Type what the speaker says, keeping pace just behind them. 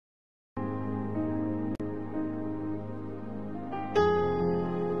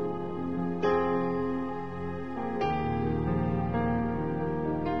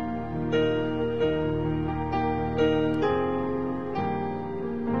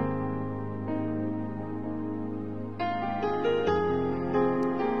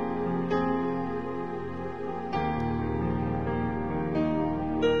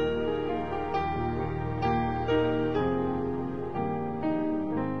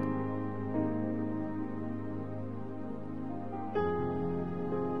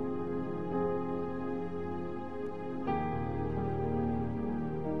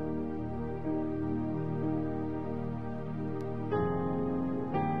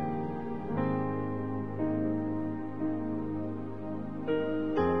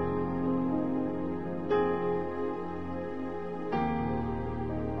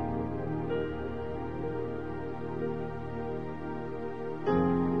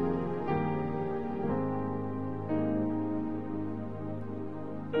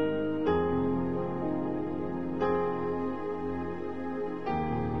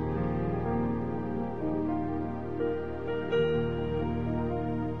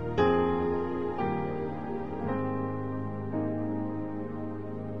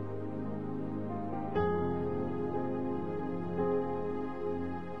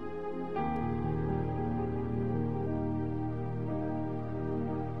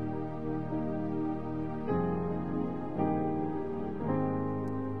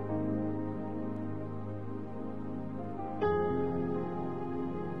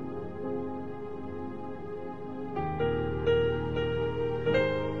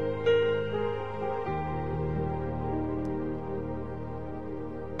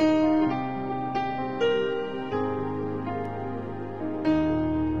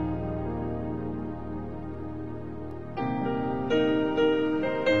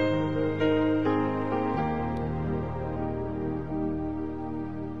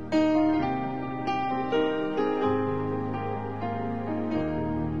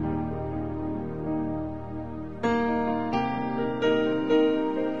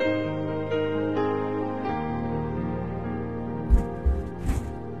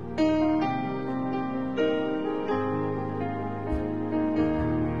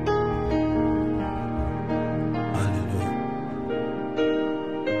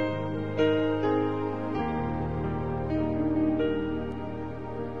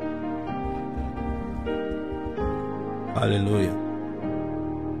Hallelujah.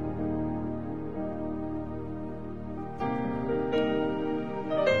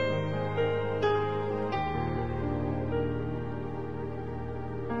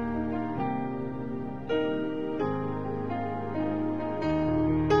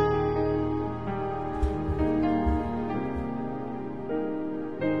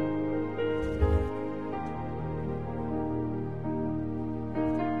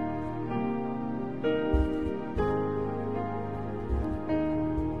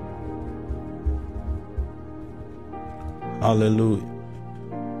 Hallelujah.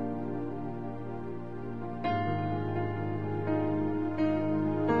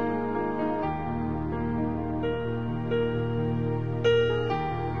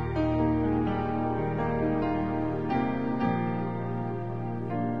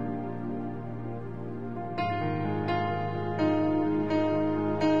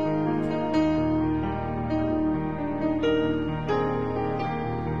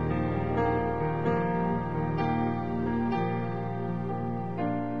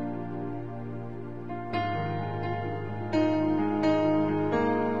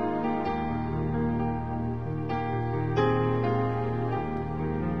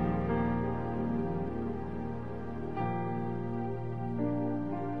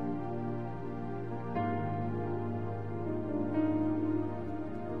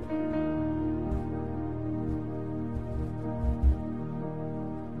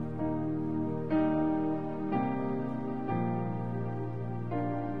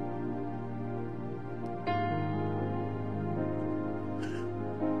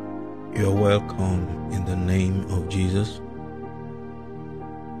 You're welcome in the name of Jesus.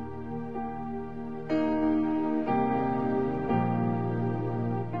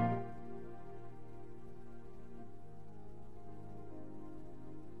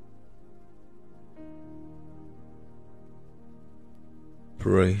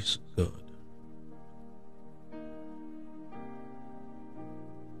 Praise God.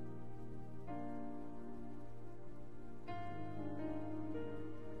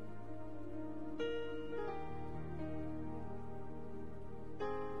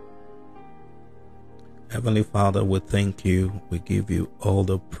 Heavenly Father, we thank you. We give you all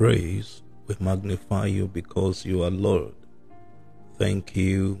the praise. We magnify you because you are Lord. Thank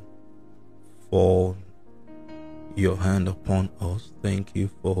you for your hand upon us. Thank you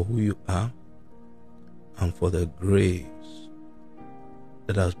for who you are and for the grace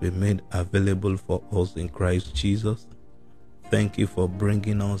that has been made available for us in Christ Jesus. Thank you for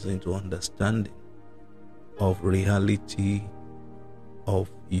bringing us into understanding of reality of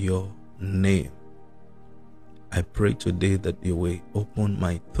your name. I pray today that you will open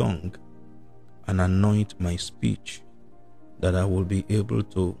my tongue and anoint my speech, that I will be able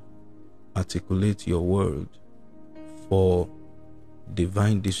to articulate your word for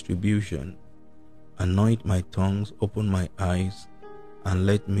divine distribution. Anoint my tongues, open my eyes, and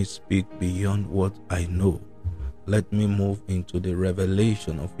let me speak beyond what I know. Let me move into the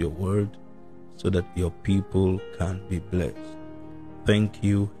revelation of your word so that your people can be blessed. Thank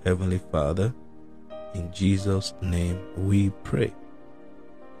you, Heavenly Father. In Jesus' name we pray.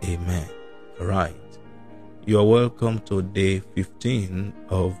 Amen. Right. You are welcome to day 15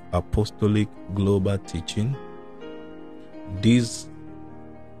 of Apostolic Global Teaching. These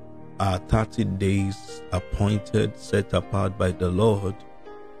are 30 days appointed, set apart by the Lord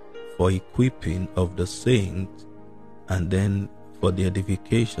for equipping of the saints and then for the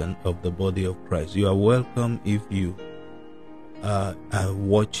edification of the body of Christ. You are welcome if you are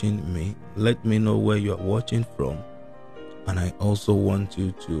watching me. Let me know where you are watching from, and I also want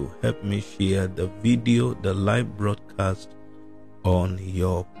you to help me share the video, the live broadcast on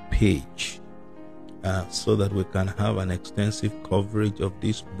your page, so that we can have an extensive coverage of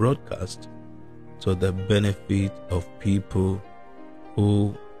this broadcast to the benefit of people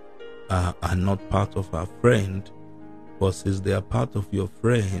who are not part of our friend, but since they are part of your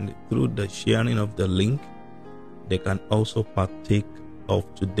friend, through the sharing of the link, they can also partake of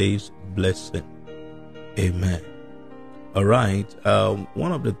today's blessing. Amen. All right.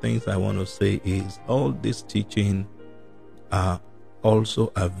 One of the things I want to say is all this teaching are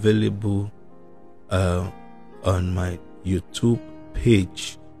also available on my YouTube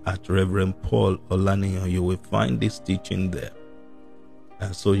page at Reverend Paul Olaniyan. You will find this teaching there.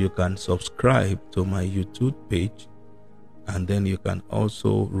 And so you can subscribe to my YouTube page, and then you can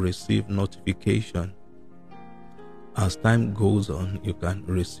also receive notification. As time goes on, you can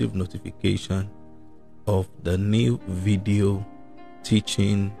receive notification of the new video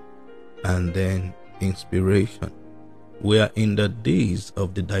teaching and then inspiration. We are in the days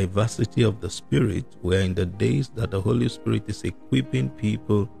of the diversity of the Spirit. We are in the days that the Holy Spirit is equipping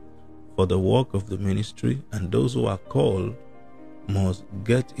people for the work of the ministry, and those who are called must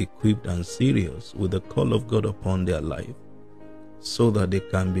get equipped and serious with the call of God upon their life so that they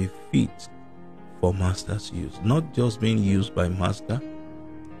can be fit for master's use. Not just being used by master,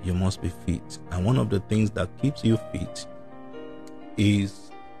 you must be fit. And one of the things that keeps you fit is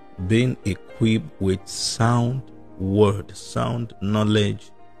being equipped with sound word, sound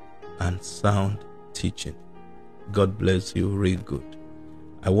knowledge, and sound teaching. God bless you real good.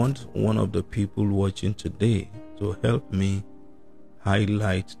 I want one of the people watching today to help me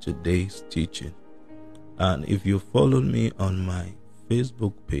highlight today's teaching. And if you follow me on my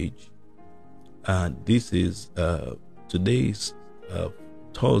Facebook page, this is today's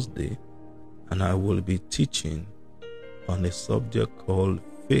Thursday, and I will be teaching on a subject called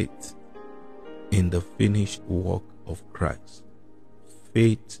faith in the finished work of Christ.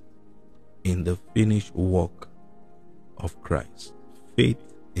 Faith in the finished work of Christ. Faith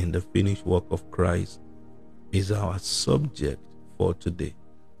in the finished work of Christ is our subject for today.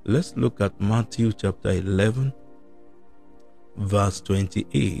 Let's look at Matthew chapter 11, verse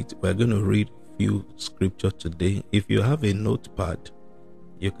 28. We're going to read a few scriptures today. If you have a notepad,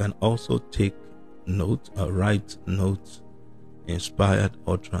 you can also take notes or write notes. Inspired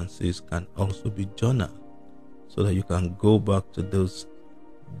utterances can also be journal, so that you can go back to those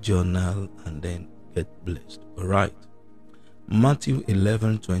journal and then get blessed. All right. Matthew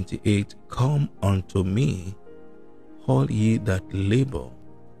 11:28. Come unto me, all ye that labor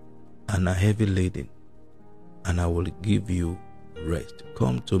and are heavy laden, and I will give you rest.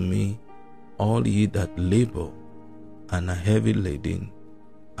 Come to me, all ye that labor and are heavy laden,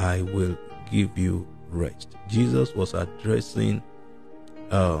 I will give you rest. Jesus was addressing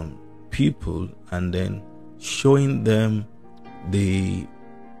people and then showing them the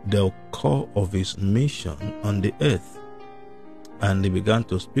core of his mission on the earth. And he began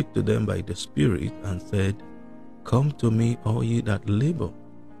to speak to them by the Spirit and said, come to me, all ye that labor.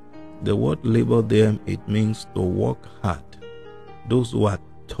 The word labor there, it means to work hard. Those who are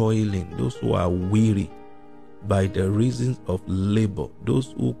toiling, those who are weary by the reasons of labor,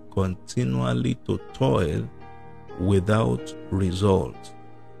 those who continually to toil without result.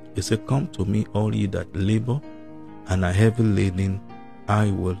 He said, come to me, all ye that labor and are heavy laden, I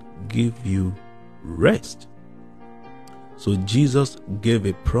will give you rest. So Jesus gave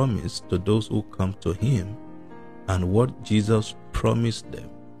a promise to those who come to him, and what Jesus promised them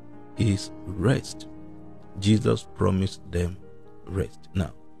is rest. Jesus promised them rest.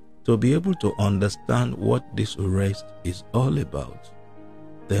 Now, to be able to understand what this rest is all about,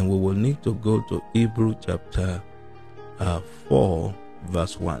 then we will need to go to Hebrews chapter 4,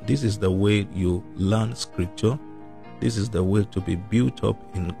 verse 1. This is the way you learn scripture. This is the way to be built up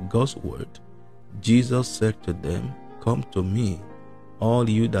in God's word. Jesus said to them, come to me, all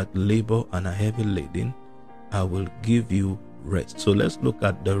you that labor and are heavy laden, I will give you rest. So let's look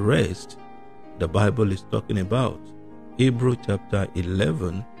at the rest the Bible is talking about. Hebrews chapter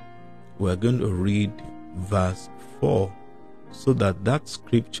 11, we're going to read verse 4, so that that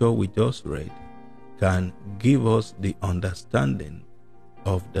scripture we just read can give us the understanding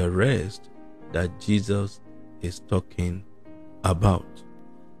of the rest that Jesus is talking about.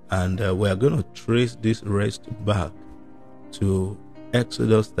 And we're going to trace this rest back to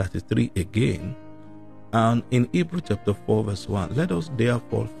Exodus 33 again. And in Hebrews chapter 4 verse 1, let us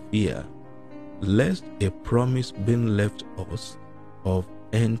therefore fear, lest a promise being left us of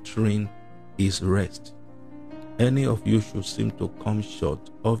entering his rest, any of you should seem to come short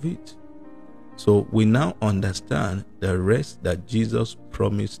of it. So we now understand the rest that Jesus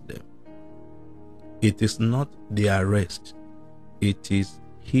promised them. It is not their rest, it is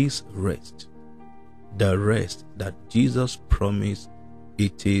his rest. The rest that Jesus promised,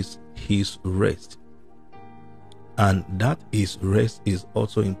 it is his rest. And that his rest is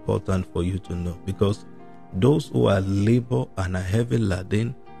also important for you to know, because those who are labor and are heavy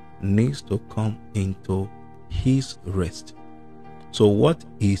laden needs to come into his rest. So what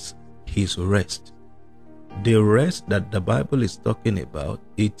is his rest? The rest that the Bible is talking about,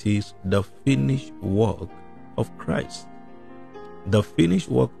 it is the finished work of Christ. The finished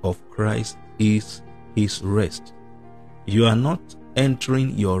work of Christ is his rest. You are not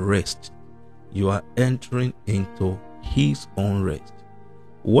entering your rest. You are entering into his own rest.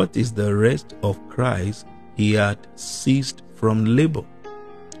 What is the rest of Christ? He had ceased from labor.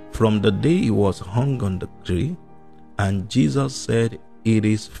 From the day he was hung on the tree, and Jesus said, it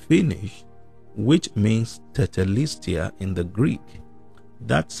is finished, which means tetelestai in the Greek.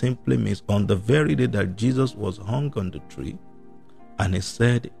 That simply means on the very day that Jesus was hung on the tree and he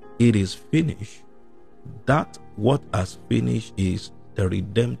said, "It is finished," that what has finished is the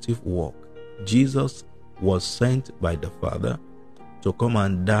redemptive work. Jesus was sent by the Father to come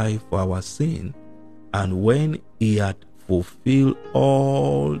and die for our sin, and when he had fulfilled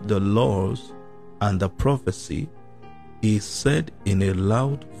all the laws and the prophecy, he said in a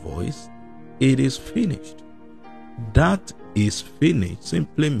loud voice, "It is finished." That is finished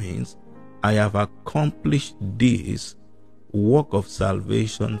simply means I have accomplished this work of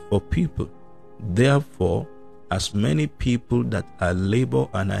salvation for people. Therefore, as many people that are labor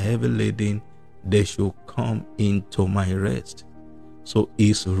and are heavy laden, they should come into my rest. So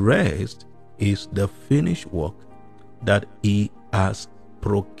his rest is the finished work that he has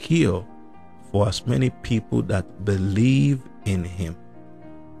procured for as many people that believe in him.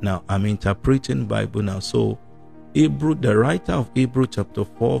 Now, I'm interpreting Bible now. So the writer of Hebrews chapter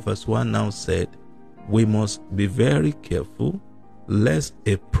 4 verse 1 now said, we must be very careful lest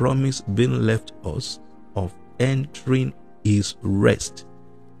a promise being left us of entering his rest,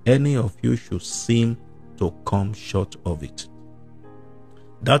 any of you should seem to come short of it.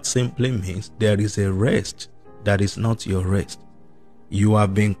 That simply means there is a rest that is not your rest. You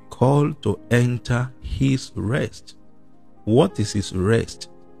have been called to enter his rest. What is his rest?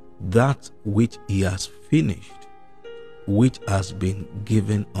 That which he has finished, which has been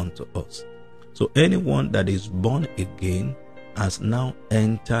given unto us. So anyone that is born again has now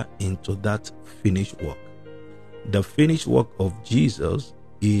entered into that finished work. The finished work of Jesus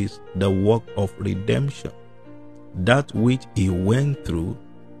is the work of redemption, that which he went through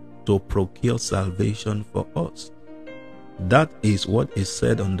to procure salvation for us. That is what is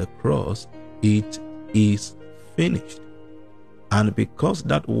said on the cross, it is finished. And because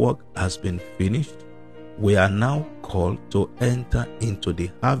that work has been finished, we are now called to enter into the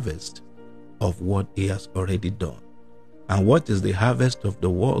harvest of what he has already done. And what is the harvest of the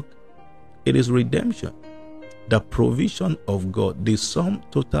work? It is redemption. The provision of God, the sum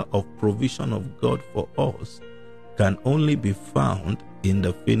total of provision of God for us can only be found in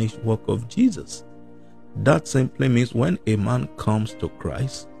the finished work of Jesus. That simply means when a man comes to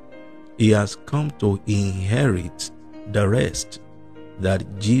Christ, he has come to inherit the rest that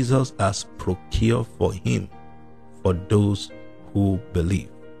Jesus has procured for him, for those who believe.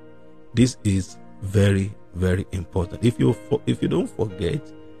 This is very, very important. If you don't forget,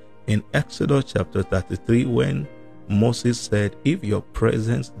 in Exodus chapter 33, when Moses said, if your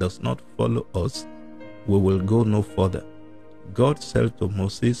presence does not follow us, we will go no further. God said to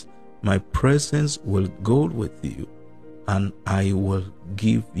Moses, my presence will go with you and I will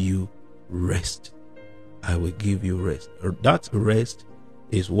give you rest. I will give you rest. That rest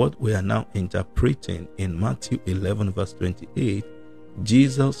is what we are now interpreting in Matthew 11 verse 28.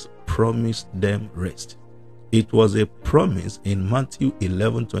 Jesus promised them rest. It was a promise in Matthew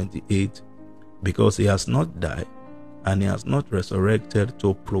 11:28 because he has not died and he has not resurrected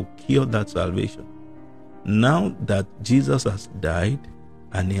to procure that salvation. Now that Jesus has died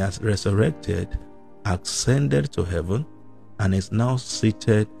and he has resurrected, ascended to heaven, and is now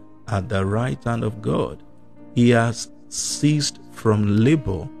seated at the right hand of God, he has ceased from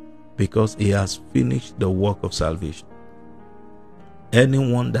labor because he has finished the work of salvation.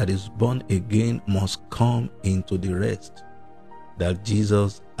 Anyone that is born again must come into the rest that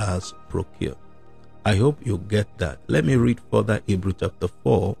Jesus has procured. I hope you get that. Let me read further Hebrews chapter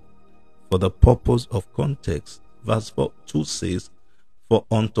 4 for the purpose of context. Verse 2 says, for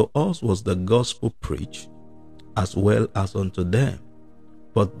unto us was the gospel preached, as well as unto them.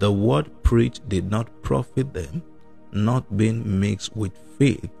 But the word preached did not profit them, not being mixed with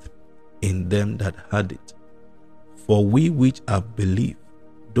faith in them that had it. For we which have believed,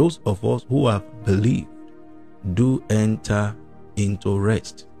 those of us who have believed, do enter into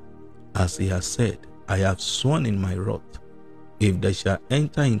rest. As he has said, I have sworn in my wrath, if they shall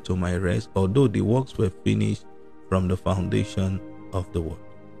enter into my rest, although the works were finished from the foundation of the world.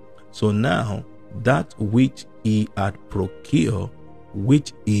 So now, that which he had procured,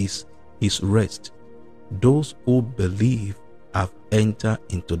 which is his rest, those who believe have entered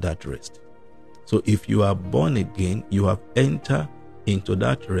into that rest. So if you are born again, you have entered into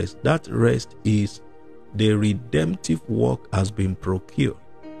that rest. That rest is the redemptive work has been procured.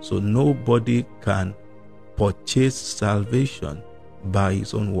 So nobody can purchase salvation by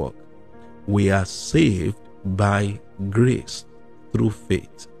his own work. We are saved by grace through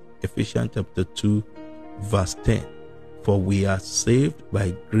faith. Ephesians chapter 2 verse 10. For we are saved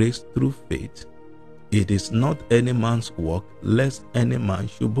by grace through faith. It is not any man's work, lest any man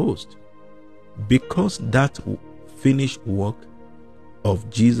should boast. Because that finished work of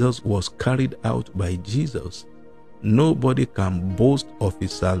Jesus was carried out by Jesus, nobody can boast of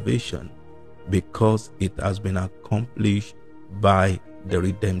his salvation because it has been accomplished by the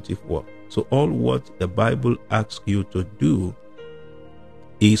redemptive work. So all what the Bible asks you to do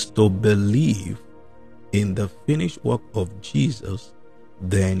is to believe in the finished work of Jesus,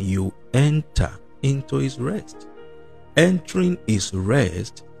 then you enter into his rest. Entering his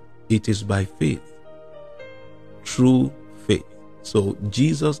rest, it is by faith, through faith. So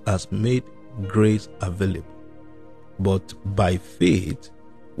Jesus has made grace available, but by faith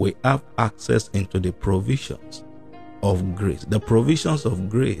we have access into the provisions of grace. The provisions of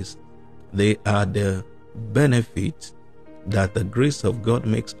grace, they are the benefits that the grace of God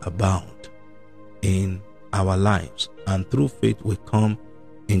makes abound in our lives, and through faith we come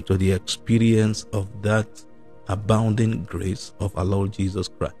into the experience of that abounding grace of our Lord Jesus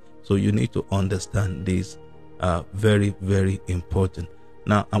Christ. So you need to understand this, very, very important.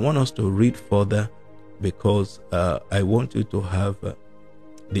 Now I want us to read further because I want you to have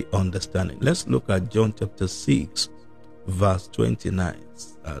the understanding. Let's look at John chapter 6 verse 29.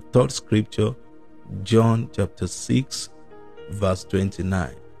 Third scripture, John chapter 6 verse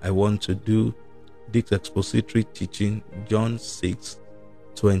 29. I want to do this expository teaching, John 6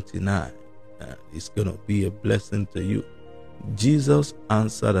 29. It's going to be a blessing to you. Jesus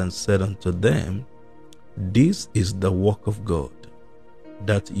answered and said unto them, this is the work of God,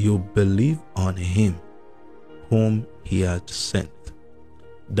 that you believe on him whom he hath sent.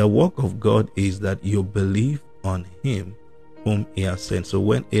 The work of God is that you believe on him whom he has sent. So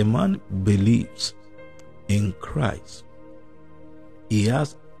when a man believes in Christ, he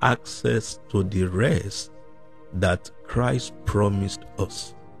has access to the rest that Christ promised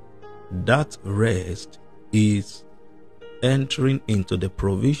us. That rest is entering into the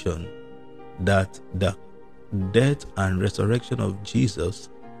provision that the death and resurrection of Jesus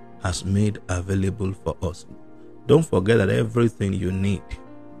has made available for us. Don't forget that everything you need,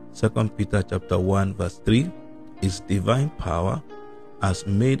 2 Peter chapter 1 verse 3, is divine power has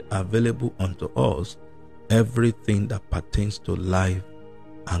made available unto us everything that pertains to life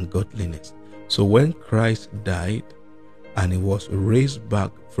and godliness. So when Christ died and he was raised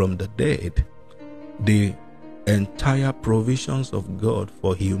back from the dead, the entire provisions of God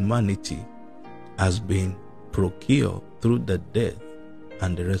for humanity has been procured through the death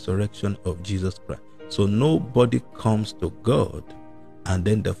and the resurrection of Jesus Christ. So nobody comes to God and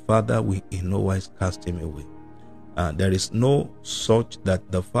then the Father will in no wise cast him away. There is no such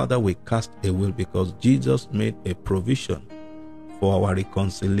that the Father will cast away, because Jesus made a provision for our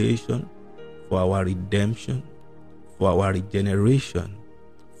reconciliation, for our redemption, for our regeneration,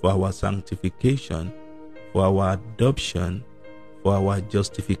 for our sanctification, for our adoption, for our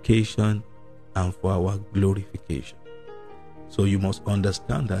justification, and for our glorification. So you must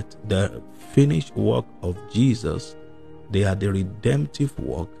understand that the finished work of Jesus, they are the redemptive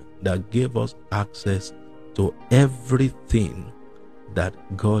work that gave us access to everything that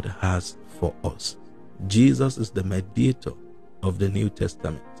God has for us. Jesus is the mediator of the New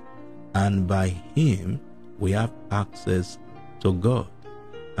Testament, and by him we have access to God,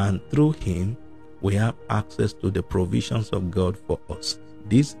 and through him we have access to the provisions of God for us.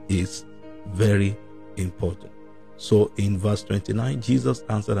 This is very important. So in verse 29, Jesus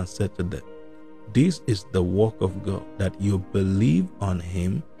answered and said to them, this is the work of God, that you believe on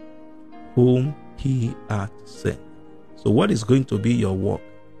him whom he hath sent. So what is going to be your work?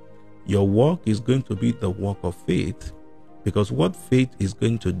 Your work is going to be the work of faith, because what faith is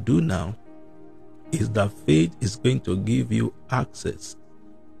going to do now is that faith is going to give you access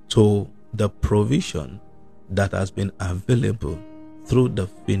to the provision that has been available through the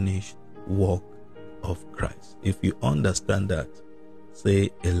finished work of Christ. If you understand that, say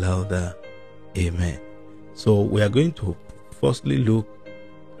a louder amen. So we are going to firstly look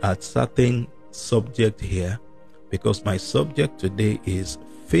at certain subject here, because my subject today is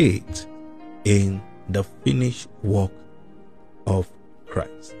faith in the finished work of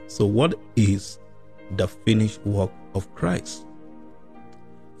Christ. So what is the finished work of Christ?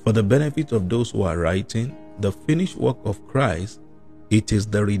 For the benefit of those who are writing, the finished work of Christ, it is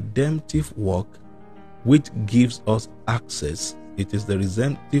the redemptive work which gives us access. It is the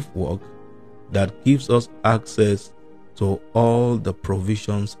redemptive work that gives us access to all the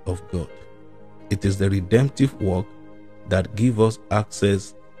provisions of God. It is the redemptive work that gives us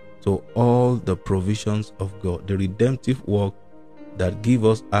access to all the provisions of God. The redemptive work that gives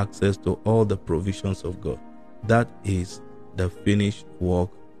us access to all the provisions of God. That is the finished work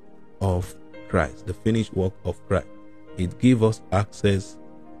of Christ. The finished work of Christ. It gives us access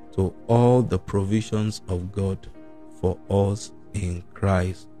to all the provisions of God for us in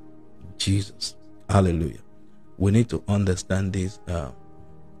Christ Jesus. Hallelujah. We need to understand this.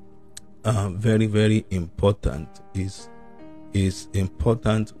 Very, very important. Is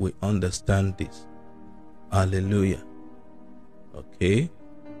important we understand this. Hallelujah. Okay.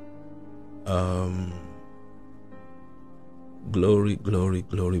 Glory, glory,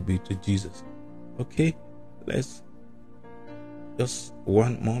 glory be to Jesus. Okay, let's just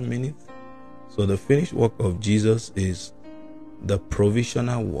one more minute. So the finished work of Jesus is the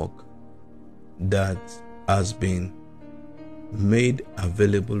provisional work that has been made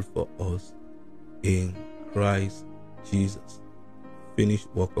available for us in Christ Jesus. Finished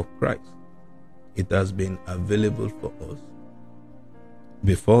work of Christ. It has been available for us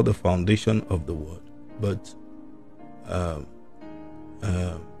before the foundation of the world. But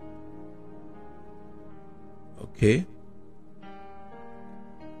okay.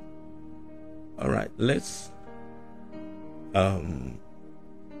 All right, let's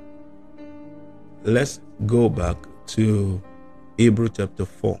go back to Hebrew chapter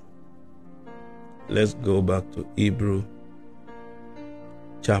 4. Let's go back to Hebrew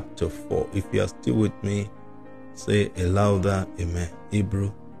chapter 4. If you are still with me, say a louder amen.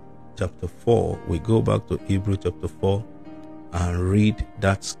 Hebrew chapter 4. We go back to Hebrew chapter 4 and read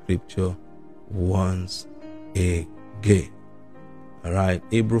that scripture once again. All right,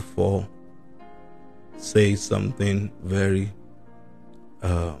 Hebrew 4 says something very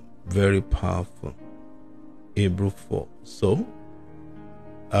very powerful. Hebrew 4. So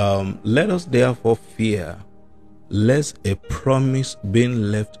let us therefore fear lest a promise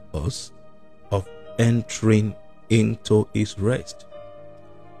being left us of entering into his rest.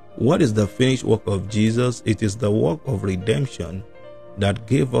 What is the finished work of Jesus? It is the work of redemption that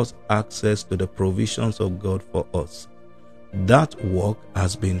gave us access to the provisions of God for us. That work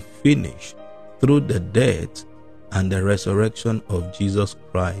has been finished through the death and the resurrection of Jesus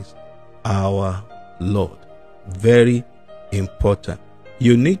Christ, our Lord. Very important.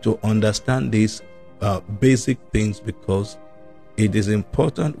 You need to understand these basic things because it is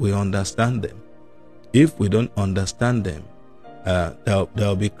important we understand them. If we don't understand them,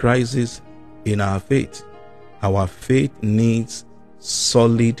 there'll be crisis in our faith. Our faith needs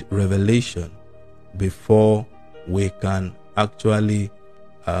solid revelation before we can actually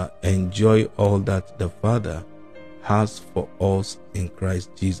enjoy all that the Father has for us in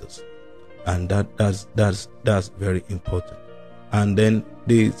Christ Jesus. And that's very important. And then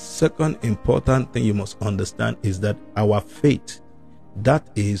the second important thing you must understand is that our faith, that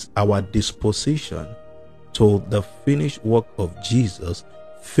is our disposition to the finished work of Jesus.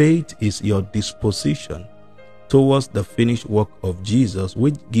 Faith is your disposition towards the finished work of Jesus,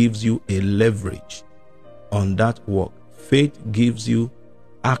 which gives you a leverage on that work. Faith gives you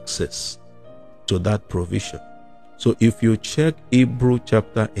access to that provision. So if you check Hebrew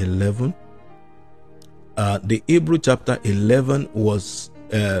chapter 11, the Hebrew chapter 11 was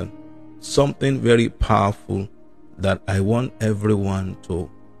something very powerful that I want everyone to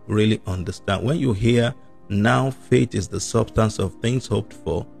really understand. When you hear, now faith is the substance of things hoped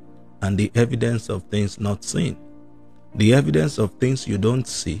for and the evidence of things not seen. The evidence of things you don't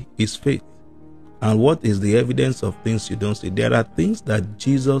see is faith. And what is the evidence of things you don't see? There are things that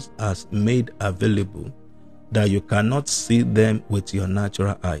Jesus has made available that you cannot see them with your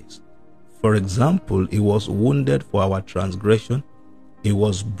natural eyes. For example, he was wounded for our transgression, he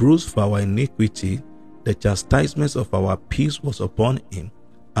was bruised for our iniquity, the chastisement of our peace was upon him,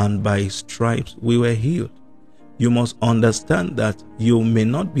 and by his stripes we were healed. You must understand that you may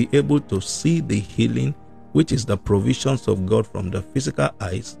not be able to see the healing, which is the provisions of God from the physical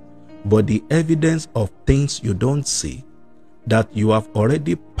eyes, but the evidence of things you don't see that you have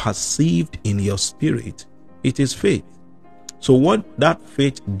already perceived in your spirit, it is faith. So what that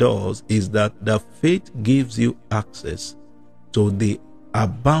faith does is that the faith gives you access to the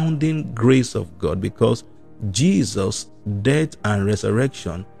abounding grace of God, because Jesus' death and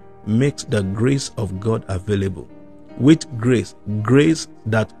resurrection makes the grace of God available. Which grace? Grace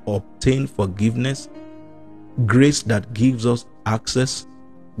that obtains forgiveness, grace that gives us access,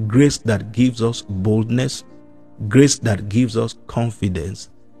 grace that gives us boldness, grace that gives us confidence,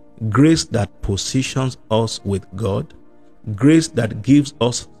 grace that positions us with God, grace that gives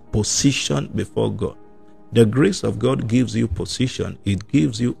us position before God. The grace of God gives you position. It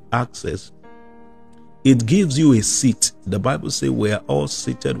gives you access. It gives you a seat. The Bible says we are all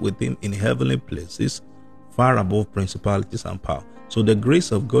seated with him in heavenly places, far above principalities and power. So the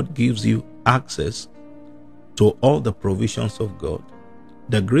grace of God gives you access to all the provisions of God.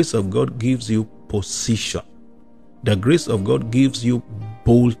 The grace of God gives you position. The grace of God gives you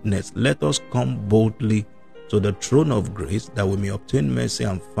boldness. Let us come boldly to the throne of grace that we may obtain mercy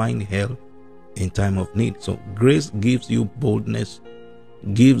and find help in time of need. So grace gives you boldness,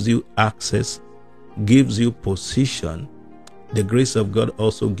 gives you access, gives you position. The grace of God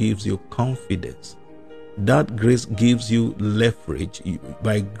also gives you confidence. That grace gives you leverage.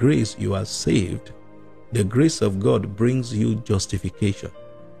 By grace you are saved. The grace of God brings you justification.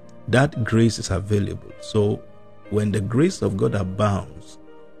 That grace is available. So when the grace of God abounds,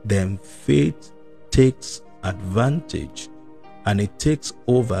 then faith takes advantage and it takes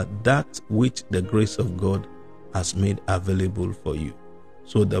over that which the grace of God has made available for you.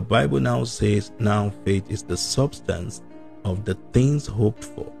 So the Bible now says, now faith is the substance of the things hoped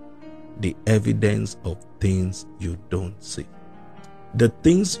for, the evidence of things you don't see. The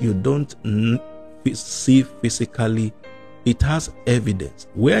things you don't see physically, it has evidence.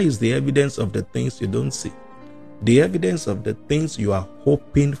 Where is the evidence of the things you don't see? The evidence of the things you are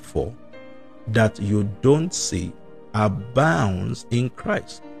hoping for that you don't see abounds in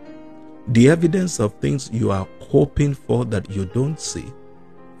Christ. The evidence of things you are hoping for that you don't see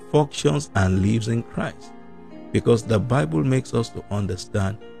functions and lives in Christ. Because the Bible makes us to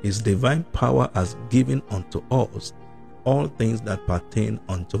understand His divine power has given unto us all things that pertain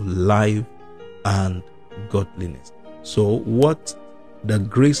unto life and godliness. So what the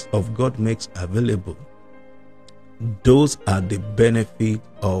grace of God makes available, those are the benefit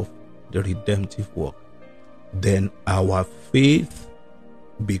of the redemptive work. Then our faith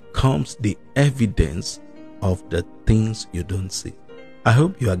becomes the evidence of the things you don't see. I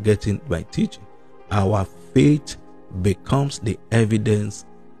hope you are getting my teaching. Our faith becomes the evidence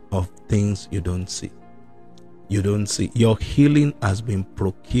of things you don't see. You don't see. Your healing has been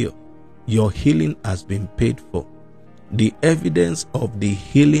procured. Your healing has been paid for. The evidence of the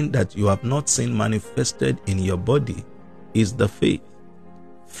healing that you have not seen manifested in your body is the faith.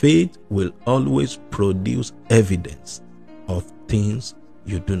 Faith will always produce evidence of things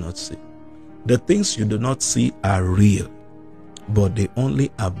you do not see. The things you do not see are real, but they only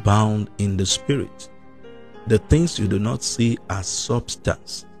abound in the spirit. The things you do not see are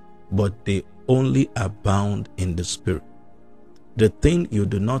substance, but they only abound in the spirit. The thing you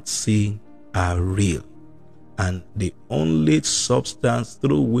do not see are real, and the only substance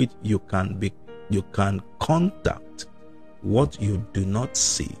through which you can contact what you do not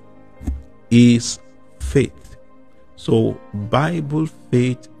see is faith. So Bible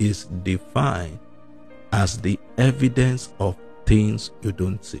faith is defined as the evidence of things you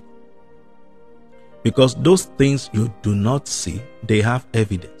don't see. Because those things you do not see, they have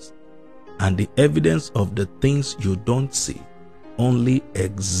evidence. And the evidence of the things you don't see only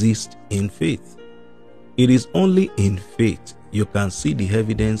exists in faith. It is only in faith you can see the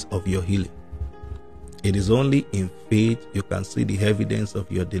evidence of your healing. It is only in faith you can see the evidence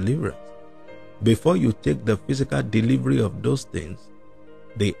of your deliverance. Before you take the physical delivery of those things,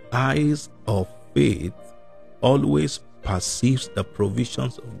 the eyes of faith always perceives the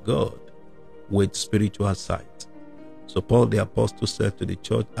provisions of God with spiritual sight. So Paul the apostle said to the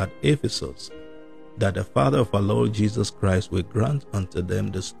church at Ephesus that the Father of our Lord Jesus Christ will grant unto them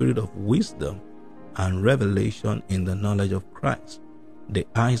the spirit of wisdom and revelation in the knowledge of Christ, the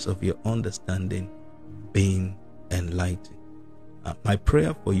eyes of your understanding being enlightened. My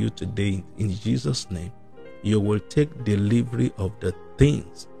prayer for you today, in Jesus' name, you will take delivery of the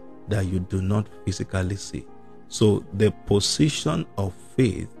things that you do not physically see. So the position of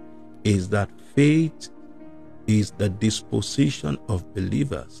faith is that faith is the disposition of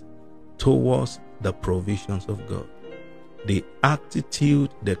believers towards the provisions of God. The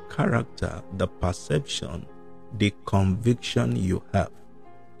attitude, the character, the perception, the conviction you have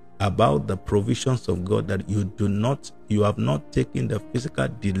about the provisions of God, that you have not taken the physical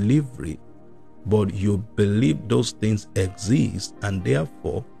delivery, but you believe those things exist, and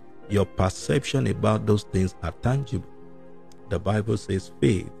therefore your perception about those things are tangible. The Bible says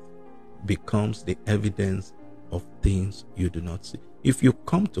faith becomes the evidence of things you do not see. If you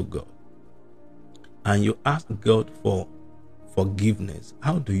come to God and you ask God for forgiveness,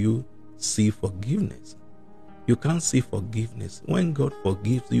 how do you see forgiveness? You can't see forgiveness. When God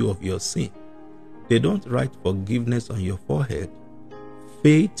forgives you of your sin, they don't write forgiveness on your forehead.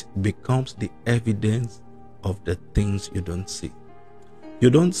 Faith becomes the evidence of the things you don't see.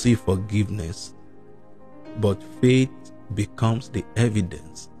 You don't see forgiveness, but faith becomes the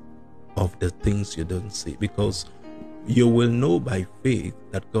evidence of the things you don't see, because you will know by faith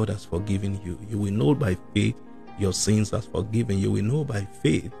that God has forgiven you. You will know by faith your sins has forgiven. You will know by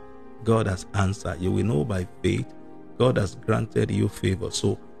faith God has answered. You will know by faith God has granted you favor.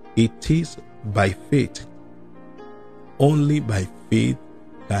 So it is by faith. Only by faith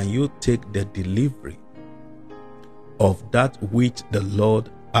can you take the delivery of that which the Lord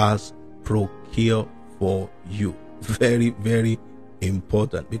has procured for you. Very, very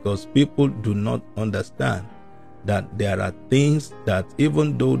important, because people do not understand that there are things that,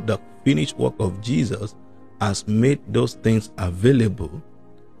 even though the finished work of Jesus has made those things available,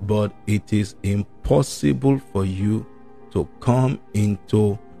 but it is impossible for you to come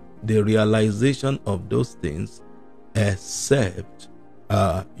into the realization of those things except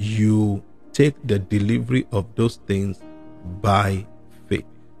you take the delivery of those things by faith.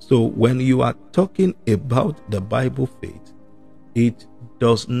 So when you are talking about the Bible faith, it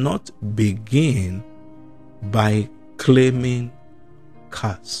does not begin by claiming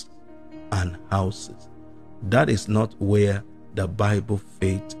cars and houses. That is not where the Bible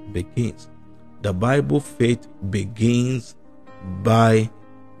faith begins. The Bible faith begins by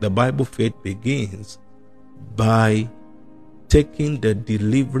taking the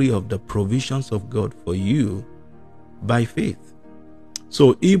delivery of the provisions of God for you by faith.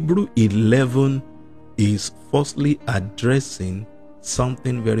 So Hebrew 11 is firstly addressing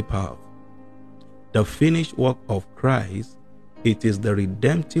something very powerful. The finished work of Christ, it is the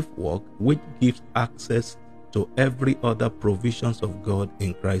redemptive work which gives access to every other provisions of God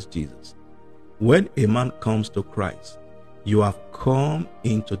in Christ Jesus. When a man comes to Christ, you have come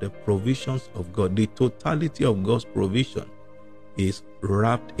into the provisions of God. The totality of God's provision is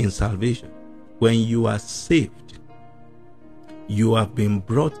wrapped in salvation. When you are saved, you have been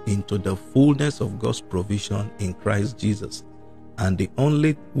brought into the fullness of God's provision in Christ Jesus. And the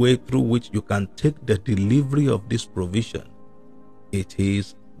only way through which you can take the delivery of this provision, it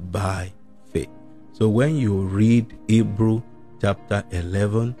is by faith. So when you read Hebrew chapter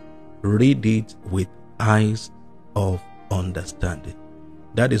 11, read it with eyes of understanding.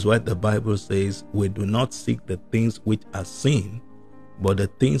 That is why the Bible says we do not seek the things which are seen, but the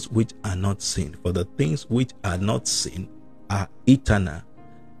things which are not seen. For the things which are not seen are eternal,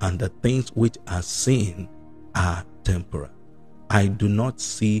 and the things which are seen are temporal. I do not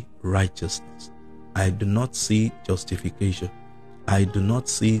see righteousness. I do not see justification. I do not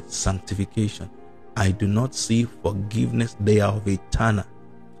see sanctification. I do not see forgiveness. They are of eternal.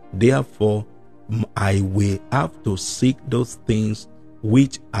 Therefore, I will have to seek those things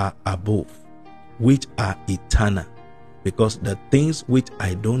which are above, which are eternal, because the things which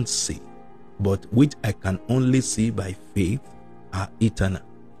I don't see, but which I can only see by faith, are eternal.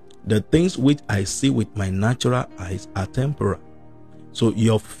 The things which I see with my natural eyes are temporal. So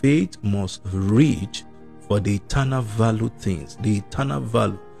your faith must reach for the eternal value things, the eternal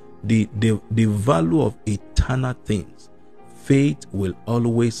value, the value of eternal things. Faith will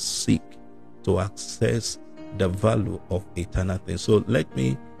always seek to access the value of eternal things. So let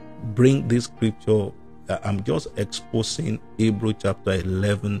me bring this scripture. I'm just exposing Hebrew chapter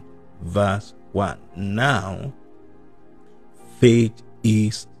 11 verse 1. Now, faith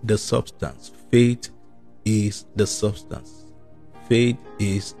is the substance. Faith is the substance. Faith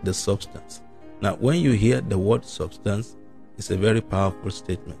is the substance. Now, when you hear the word substance, it's a very powerful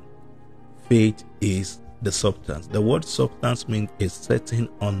statement. Faith is the substance. The word substance means a setting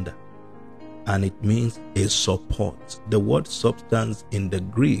under, and it means a support. The word substance in the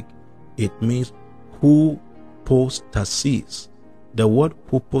Greek, it means hypostasis. The word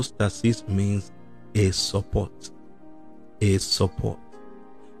hypostasis means a support. A support.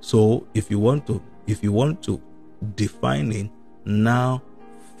 So if you want to define it, now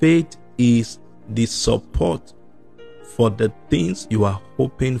faith is the support for the things you are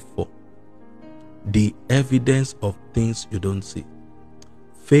hoping for, the evidence of things you don't see.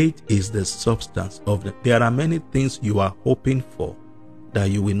 Faith is the substance of them. There are many things you are hoping for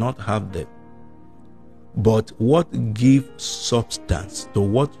that you will not have them. But what gives substance to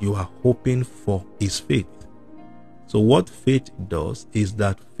what you are hoping for is faith. So what faith does is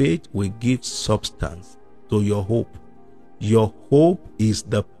that faith will give substance to your hope. Your hope is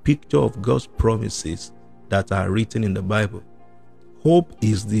the picture of God's promises that are written in the Bible. Hope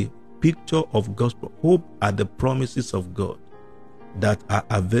is the picture of God's hope are the promises of God that are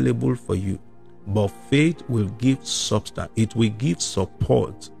available for you. But faith will give substance. It will give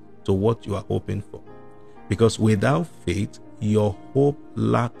support to what you are hoping for. Because without faith, your hope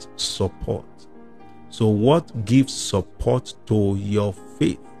lacks support. So what gives support to your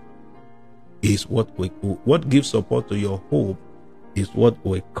faith is what gives support to your hope is what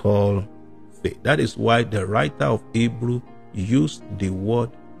we call faith. That is why the writer of Hebrew used the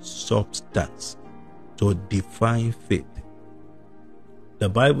word substance to define faith.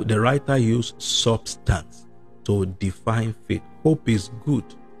 The writer used substance to define faith. Hope is good,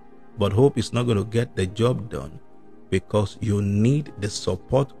 but hope is not going to get the job done because you need the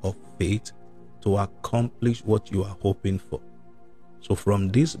support of faith to accomplish what you are hoping for. So from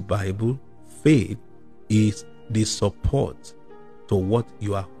this Bible, faith is the support to what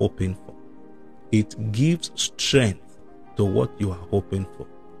you are hoping for. It gives strength to what you are hoping for.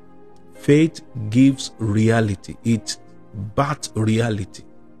 Faith gives reality. It backs reality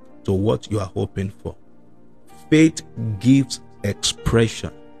to what you are hoping for. Faith gives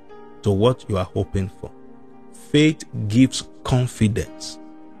expression to what you are hoping for. Faith gives confidence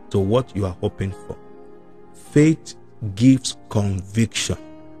to what you are hoping for. Faith gives conviction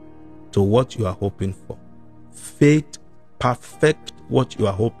to what you are hoping for. Faith perfects what you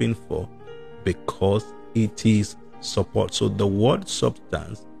are hoping for because it is support. So the word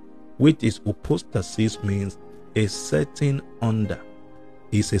substance, which is hypostasis, means a setting under.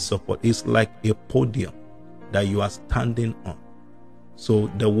 Is a support. It's like a podium that you are standing on. So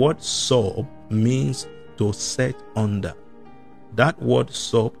the word sub means to set under. That word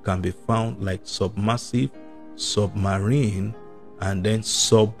sub can be found like submersive, submarine, and then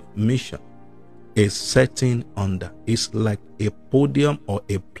submission. A setting under. It's like a podium or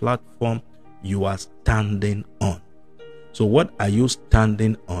a platform you are standing on. So what are you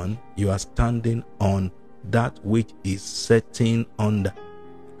standing on? You are standing on that which is setting under.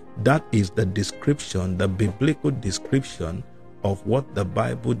 That is the description, the biblical description of what the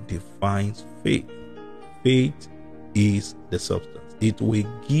Bible defines faith. Faith is the substance. It will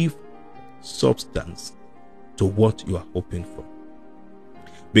give substance to what you are hoping for.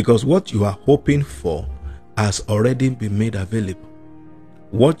 Because what you are hoping for has already been made available.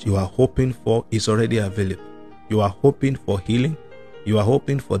 What you are hoping for is already available. You are hoping for healing. You are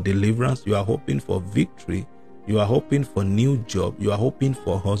hoping for deliverance. You are hoping for victory. You are hoping for new job. You are hoping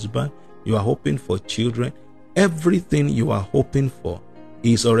for husband. You are hoping for children. Everything you are hoping for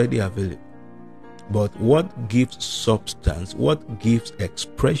is already available. But what gives substance, what gives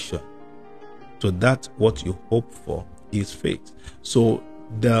expression to that what you hope for is faith. So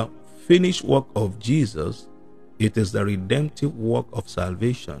the finished work of Jesus, it is the redemptive work of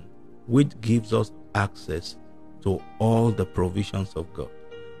salvation which gives us access to all the provisions of God.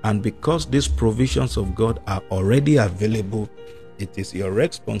 And because these provisions of God are already available, it is your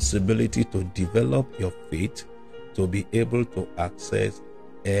responsibility to develop your faith to be able to access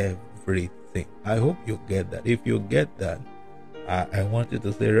everything. I hope you get that. If you get that, I want you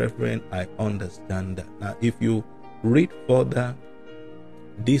to say, Reverend, I understand that. Now, if you read further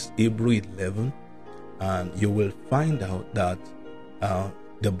this Hebrew 11, you will find out that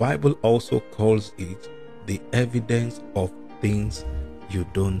the Bible also calls it the evidence of things you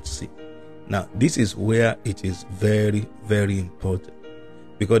don't see. Now, this is where it is very, very important,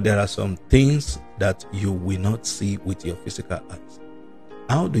 because there are some things that you will not see with your physical eyes.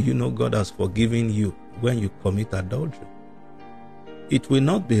 How do you know God has forgiven you when you commit adultery? It will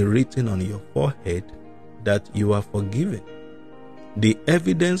not be written on your forehead that you are forgiven. The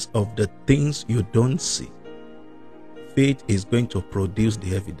evidence of the things you don't see, faith is going to produce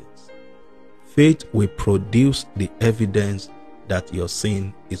the evidence. Faith will produce the evidence that your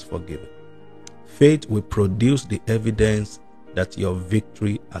sin is forgiven. Faith will produce the evidence that your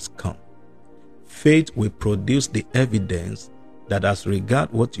victory has come. Faith will produce the evidence that as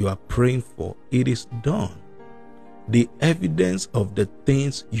regard what you are praying for, it is done. The evidence of the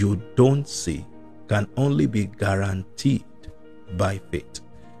things you don't see can only be guaranteed by faith.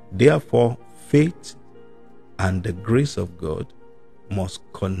 Therefore, faith and the grace of God must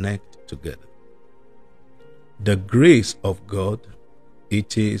connect together. The grace of God,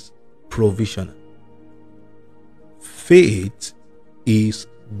 it is provisional. Faith is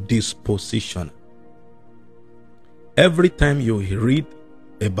dispositional. Every time you read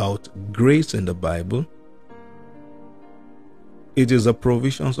about grace in the Bible, it is the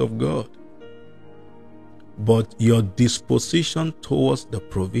provisions of God. But your disposition towards the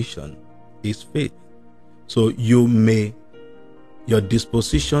provision is faith. So your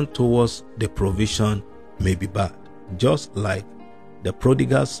disposition towards the provision may be bad. Just like the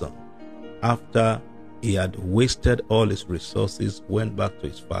prodigal son, after he had wasted all his resources, went back to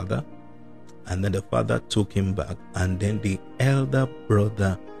his father, and then the father took him back, and then the elder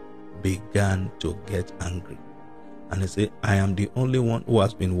brother began to get angry. And he said, I am the only one who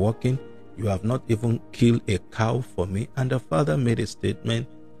has been working. You have not even killed a cow for me. And the father made a statement,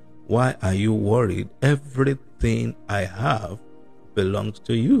 why are you worried? Everything I have belongs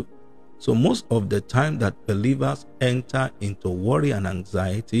to you. So most of the time that believers enter into worry and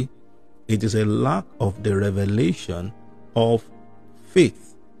anxiety, it is a lack of the revelation of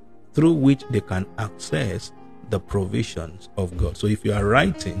faith through which they can access the provisions of God. So if you are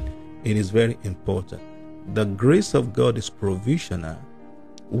writing, it is very important. The grace of God is provisional,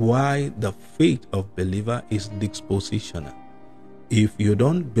 why the faith of believer is dispositional. If you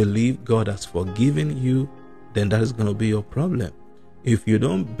don't believe God has forgiven you, then that is going to be your problem. If you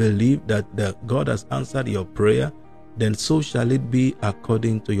don't believe that God has answered your prayer, then so shall it be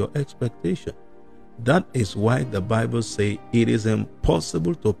according to your expectation. That is why the Bible says it is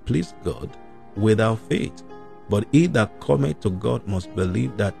impossible to please God without faith. But he that cometh to God must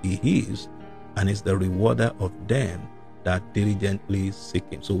believe that he is, and is the rewarder of them that diligently seek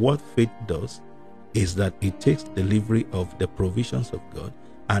him. So what faith does is that it takes delivery of the provisions of God,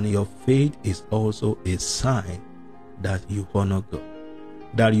 and your faith is also a sign that you honor God.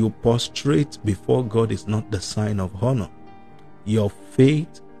 That you prostrate before God is not the sign of honor. Your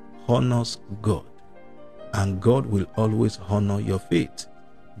faith honors God, and God will always honor your faith.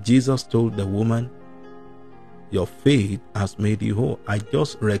 Jesus told the woman, your faith has made you whole. I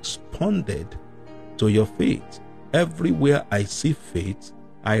just responded to your faith. Everywhere I see faith,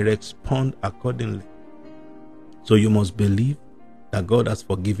 I respond accordingly. So you must believe that God has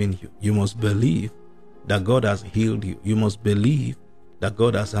forgiven you. You must believe that God has healed you. You must believe that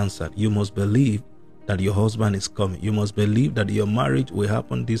God has answered. You must believe that your husband is coming. You must believe that your marriage will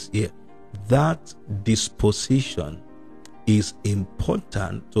happen this year. That disposition is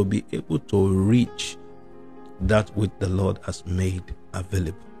important to be able to reach that which the Lord has made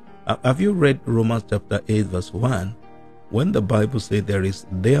available. Have you read Romans chapter 8 verse 1? When the Bible says there is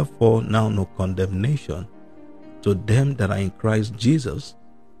therefore now no condemnation to them that are in Christ Jesus,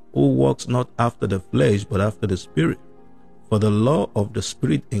 who walks not after the flesh but after the Spirit. For the law of the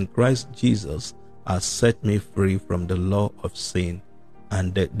Spirit in Christ Jesus has set me free from the law of sin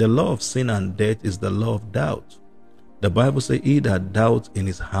and death. The law of sin and death is the law of doubt. The Bible says he that doubts in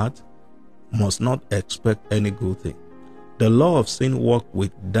his heart must not expect any good thing. The law of sin works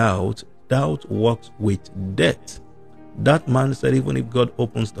with doubt. Doubt works with death. That man said, even if God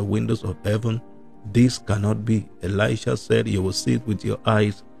opens the windows of heaven, this cannot be. Elisha said, you will see it with your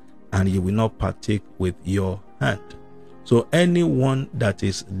eyes and you will not partake with your hand. So anyone that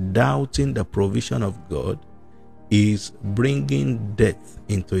is doubting the provision of God is bringing death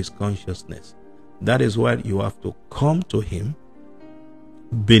into his consciousness. That is why you have to come to him,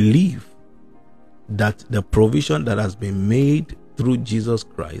 believe that the provision that has been made through Jesus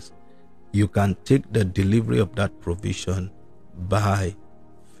Christ, you can take the delivery of that provision by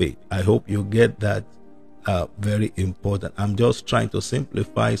faith. I hope you get that. Very important. I'm just trying to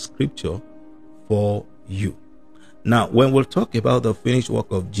simplify scripture for you. Now, when we'll talk about the finished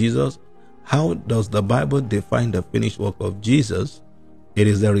work of Jesus, how does the Bible define the finished work of Jesus? It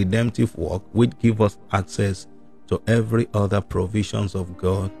is the redemptive work which gives us access to every other provisions of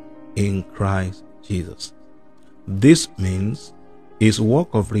God in Christ Jesus. This means his work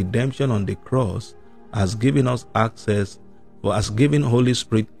of redemption on the cross has given us access, or has given Holy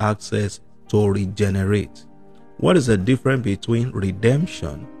Spirit access to regenerate. What is the difference between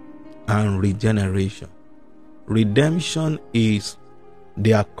redemption and regeneration? Redemption is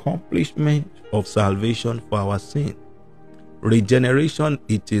the accomplishment of salvation for our sin. Regeneration,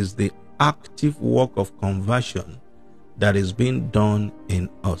 it is the active work of conversion that is being done in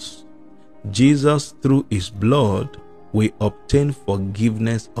us. Jesus, through his blood, we obtain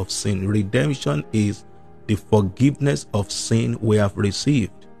forgiveness of sin. Redemption is the forgiveness of sin we have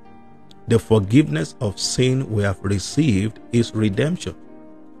received. The forgiveness of sin we have received is redemption.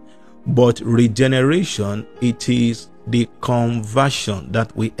 But regeneration, it is the conversion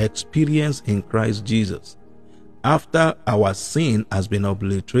that we experience in Christ Jesus. After our sin has been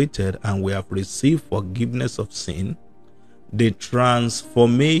obliterated and we have received forgiveness of sin, the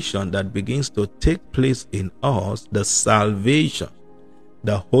transformation that begins to take place in us, the salvation,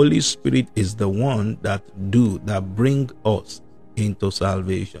 the Holy Spirit is the one that bring us into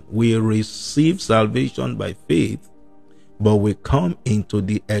salvation. We receive salvation by faith, but we come into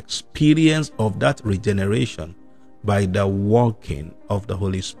the experience of that regeneration by the working of the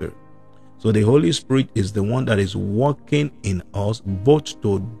Holy Spirit. So the Holy Spirit is the one that is working in us both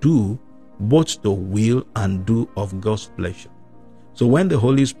to will and do of God's pleasure. So when the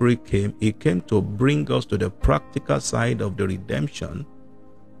Holy Spirit came, he came to bring us to the practical side of the redemption.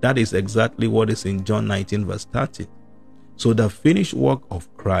 That is exactly what is in John 19 verse 30. So the finished work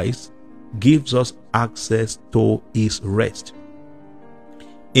of Christ gives us access to his rest.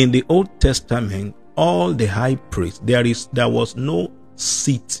 In the Old Testament, all the high priests, there was no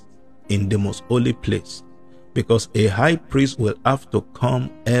seat in the most holy place, because a high priest will have to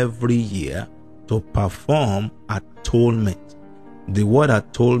come every year to perform atonement. The word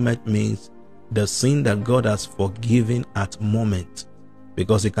atonement means the sin that God has forgiven at moment,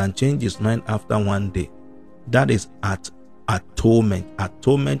 because he can change his mind after one day. That is at atonement.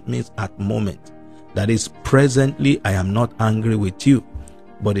 Atonement means at moment. That is, presently I am not angry with you,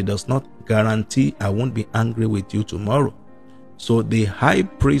 but it does not guarantee I won't be angry with you tomorrow. So the high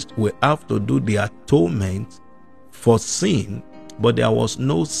priest will have to do the atonement for sin, but there was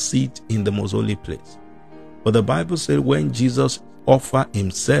no seat in the most holy place. But the Bible said when Jesus offered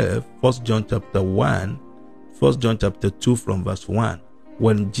himself, 1 John chapter 2 from verse 1,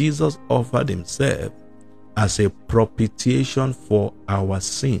 when Jesus offered himself as a propitiation for our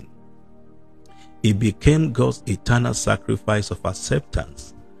sin, he became God's eternal sacrifice of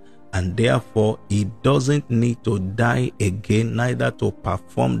acceptance, and therefore he doesn't need to die again, neither to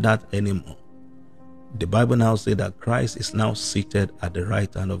perform that anymore. The Bible now says that Christ is now seated at the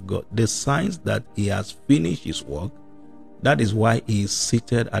right hand of God. The signs that he has finished his work, that is why he is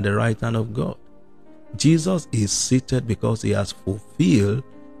seated at the right hand of God. Jesus is seated because he has fulfilled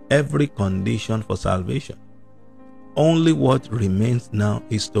every condition for salvation. Only what remains now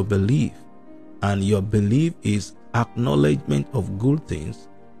is to believe, and your belief is acknowledgement of good things,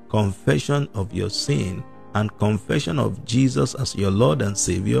 confession of your sin, and confession of Jesus as your Lord and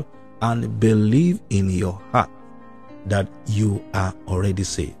Savior, and believe in your heart that you are already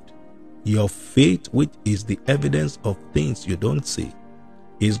saved. Your faith, which is the evidence of things you don't see,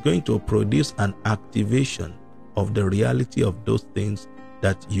 is going to produce an activation of the reality of those things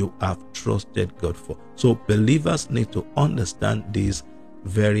that you have trusted God for. So believers need to understand this,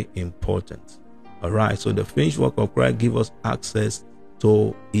 very important. All right, so the finished work of Christ gives us access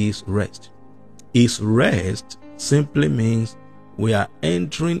to his rest. His rest simply means we are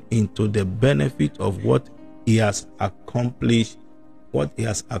entering into the benefit of what he has accomplished,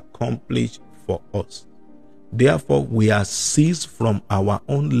 for us. Therefore, we are ceased from our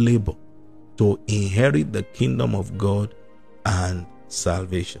own labor to inherit the kingdom of God and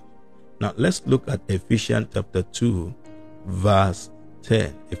salvation. Now, let's look at Ephesians chapter 2, verse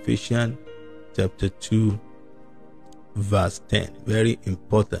 10. Ephesians chapter 2, verse 10. Very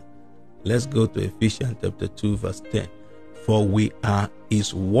important. Let's go to Ephesians chapter 2, verse 10. For we are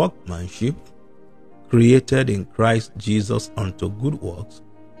his workmanship, created in Christ Jesus unto good works,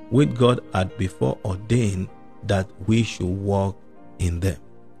 which God had before ordained that we should walk in them.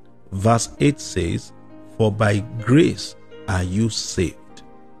 Verse 8 says, for by grace are you saved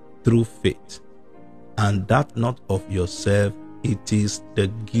through faith, and that not of yourself, it is the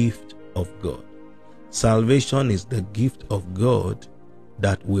gift of God. Salvation is the gift of God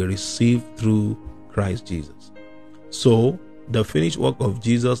that we receive through Christ Jesus. So the finished work of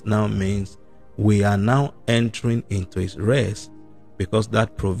Jesus now means we are now entering into his rest, because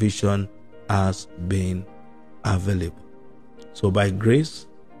that provision has been available. So by grace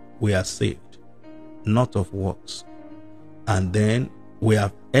we are saved, not of works. And then we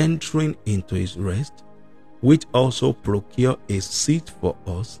are entering into his rest, which also procure a seat for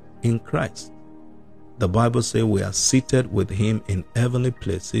us in Christ. The Bible says we are seated with him in heavenly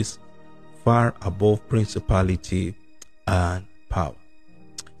places, far above principality and power.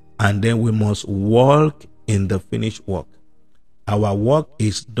 And then we must walk in the finished work. Our work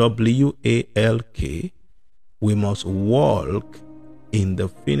is W-A-L-K. We must walk in the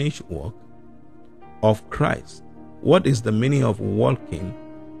finished work of Christ. What is the meaning of walking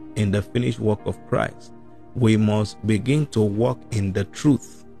in the finished work of Christ? We must begin to walk in the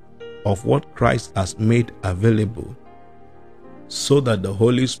truth of what Christ has made available, so that the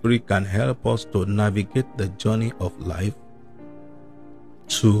Holy Spirit can help us to navigate the journey of life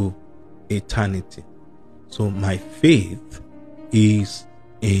to eternity. So my faith is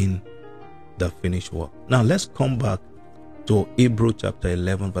in the finished work. Now let's come back to Hebrews chapter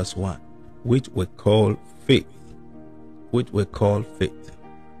 11 verse 1, which we call faith.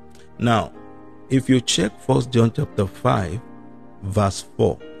 Now, if you check 1 John chapter 5 verse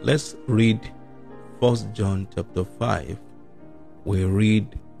 4, let's read 1 John chapter 5. We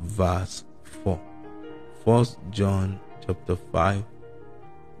read verse 4. 1 John chapter 5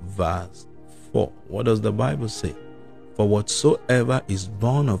 verse 4. What does the Bible say? For whatsoever is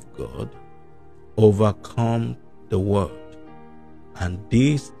born of God overcome the world, and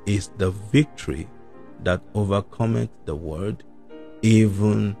this is the victory that overcometh the world,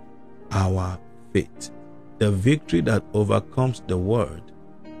 even our faith. The victory that overcomes the world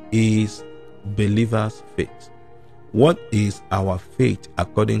is believers' faith. What is our faith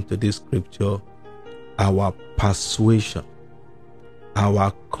according to this scripture? Our persuasion,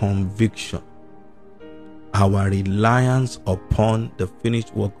 our conviction, our reliance upon the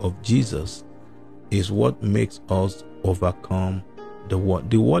finished work of Jesus is what makes us overcome the world.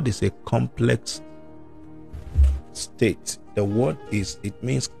 The word is a complex state. The word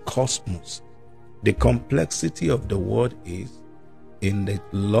means cosmos. The complexity of the word is in the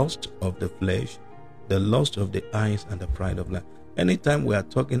lust of the flesh, the lust of the eyes, and the pride of life. Anytime we are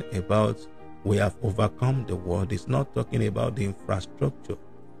talking about we have overcome the world, it's not talking about the infrastructure.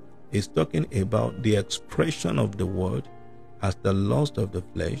 It's talking about the expression of the word as the lust of the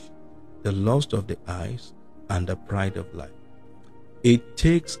flesh, the lust of the eyes, and the pride of life. It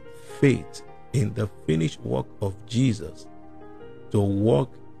takes faith in the finished work of Jesus to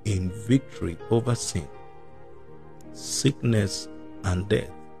walk in victory over sin, sickness, and death.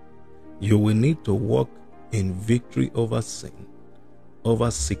 You will need to walk in victory over sin,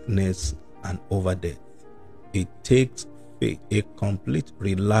 over sickness, and over death. It takes faith, a complete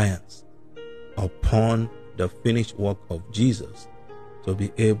reliance upon the finished work of Jesus to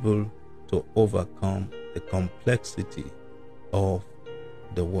be able to overcome the complexity of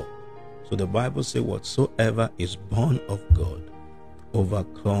the world. So the Bible says, whatsoever is born of God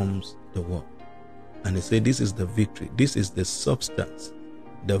overcomes the world. And they say this is the victory. This is the substance,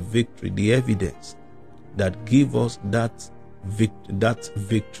 the victory, the evidence that give us that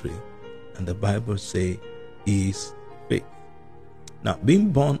victory. And the Bible says is faith. Now,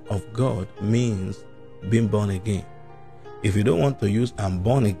 being born of God means being born again. If you don't want to use I'm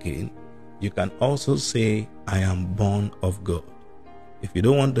born again, you can also say I am born of God. If you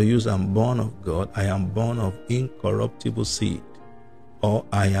don't want to use I'm born of God, I am born of incorruptible seed, or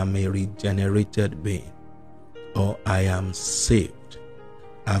I am a regenerated being, or I am saved.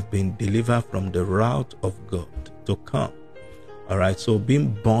 I've been delivered from the wrath of God to come. All right, so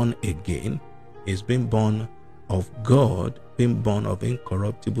being born again is being born of God, being born of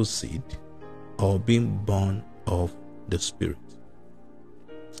incorruptible seed, or being born of the Spirit.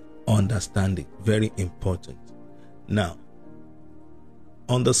 Understanding, very important. Now,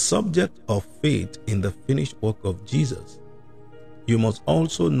 on the subject of faith in the finished work of Jesus, you must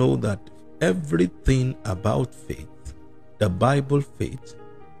also know that everything about faith, the Bible faith,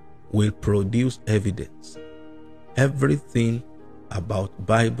 will produce evidence. Everything about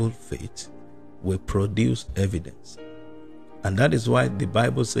Bible faith will produce evidence. And that is why the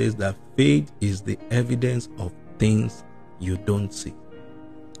Bible says that faith is the evidence of things you don't see.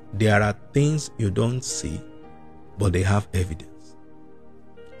 There are things you don't see, but they have evidence.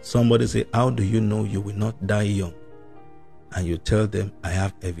 Somebody say, how do you know you will not die young? And you tell them, I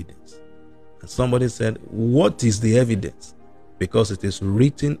have evidence. And somebody said, what is the evidence? Because it is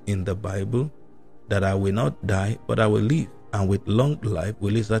written in the Bible that I will not die, but I will live, and with long life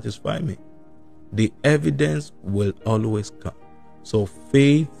will it satisfy me. The evidence will always come. So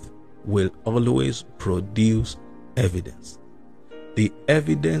faith will always produce evidence. The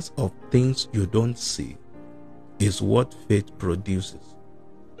evidence of things you don't see is what faith produces.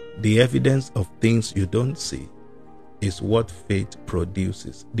 The evidence of things you don't see is what faith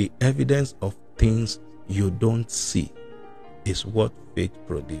produces. The evidence of things you don't see is what faith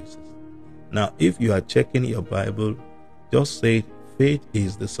produces. Now, if you are checking your Bible, just say faith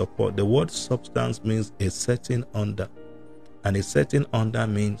is the support. The word substance means a setting under, and a setting under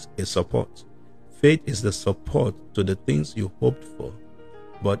means a support. Faith is the support to the things you hoped for,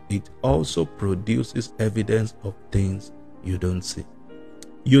 but it also produces evidence of things you don't see.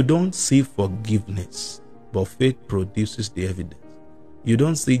 You don't see forgiveness, but faith produces the evidence. You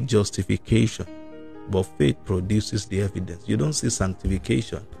don't see justification, but faith produces the evidence. You don't see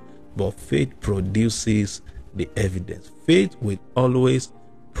sanctification, but faith produces the evidence. Faith will always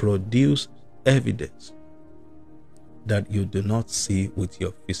produce evidence that you do not see with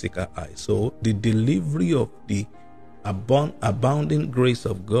your physical eye. So the delivery of the abounding grace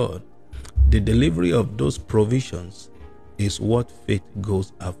of God, the delivery of those provisions, is what faith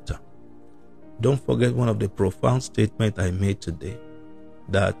goes after. Don't forget one of the profound statements I made today,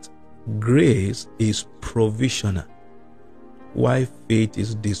 that grace is provisional, while faith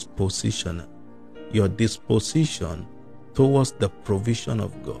is dispositional. Your disposition towards the provision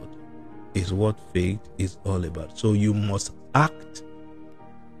of God is what faith is all about. So you must act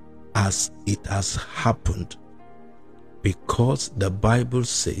as it has happened, because the Bible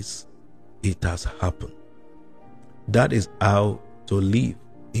says it has happened. That is how to live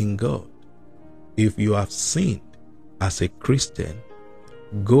in God. If you have sinned as a Christian,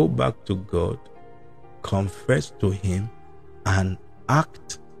 go back to God, confess to Him, and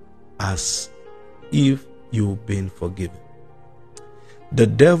act as if you've been forgiven. The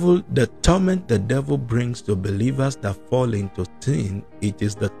torment the devil brings to believers that fall into sin, it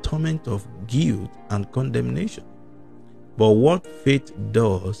is the torment of guilt and condemnation. But what faith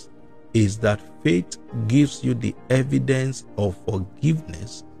does is that faith gives you the evidence of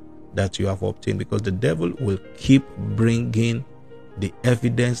forgiveness that you have obtained, because the devil will keep bringing the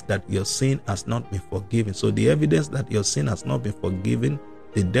evidence that your sin has not been forgiven. So the evidence that your sin has not been forgiven,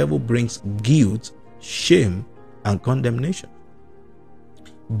 the devil brings guilt, shame, and condemnation.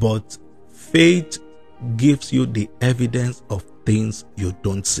 But faith gives you the evidence of things you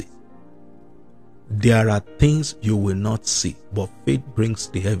don't see. There are things you will not see, but faith brings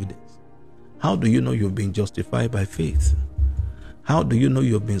the evidence. How do you know you've been justified by faith? How do you know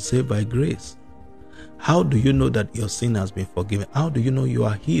you've been saved by grace? How do you know that your sin has been forgiven? How do you know you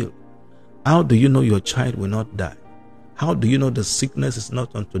are healed? How do you know your child will not die? How do you know the sickness is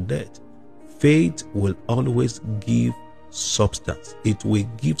not unto death? Faith will always give substance. It will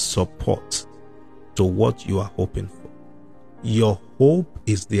give support to what you are hoping for. Your hope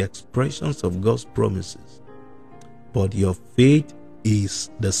is the expressions of God's promises, but your faith is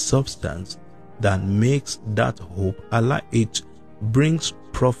the substance that makes that hope alive. It brings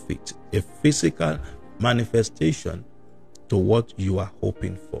profit, a physical manifestation to what you are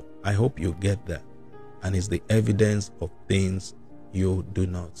hoping for. I hope you get that. And it's the evidence of things you do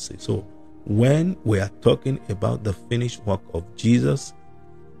not see. So when we are talking about the finished work of Jesus,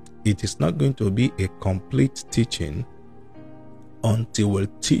 it is not going to be a complete teaching until we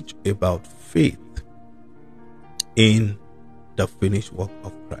teach about faith in the finished work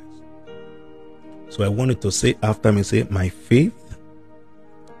of Christ. So I wanted to say after me, say, my faith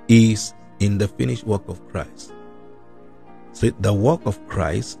is in the finished work of Christ. Say, the work of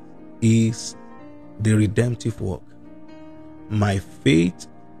Christ is the redemptive work. My faith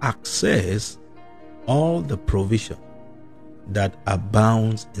access all the provision that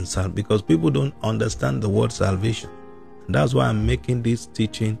abounds in salvation, because people don't understand the word salvation. And that's why I'm making this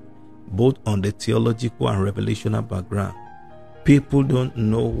teaching both on the theological and revelational background. People don't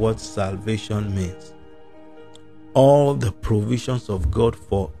know what salvation means. All the provisions of God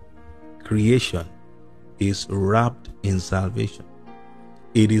for creation is wrapped in salvation.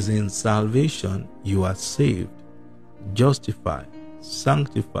 It is in salvation you are saved, justified,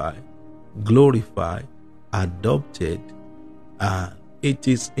 sanctified, glorified, adopted, and it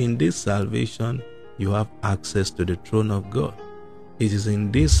is in this salvation you have access to the throne of God. It is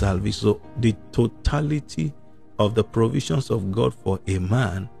in this salvation, so the totality of the provisions of God for a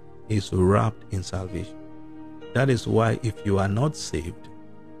man is wrapped in salvation. That is why if you are not saved,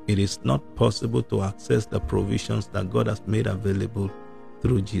 it is not possible to access the provisions that God has made available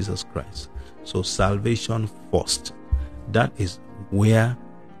through Jesus Christ. So salvation first. That is where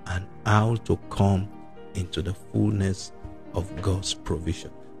and how to come into the fullness of God's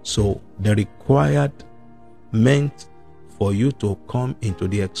provision. So the requirement for you to come into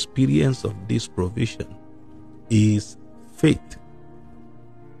the experience of this provision is faith.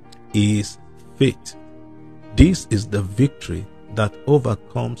 Is faith. This is the victory that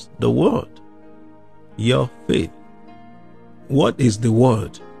overcomes the world. Your faith. What is the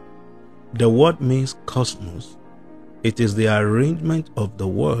word? The word means cosmos. It is the arrangement of the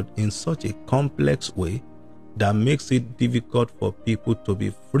world in such a complex way that makes it difficult for people to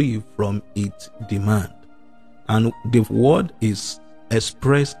be free from its demand. And the word is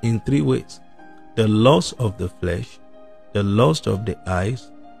expressed in three ways: the lust of the flesh, the lust of the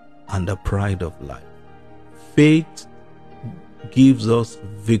eyes, and the pride of life. Faith gives us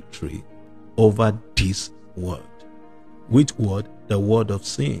victory over this word. Which word? The word of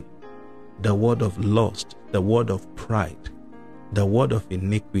sin, the word of lust, the word of pride, the word of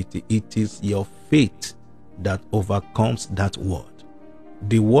iniquity. It is your faith that overcomes that word.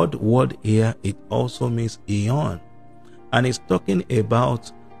 The word here, it also means eon, and it's talking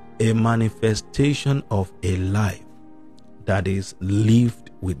about a manifestation of a life that is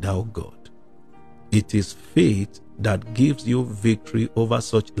lived without God. It is faith that gives you victory over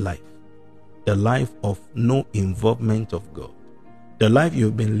such life, the life of no involvement of God. The life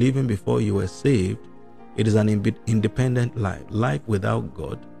you've been living before you were saved, it is an independent life, life without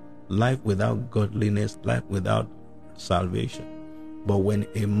God, life without godliness, life without salvation. But when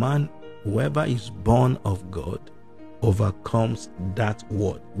a man, whoever is born of God, overcomes that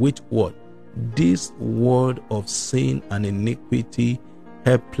word. Which word? This word of sin and iniquity,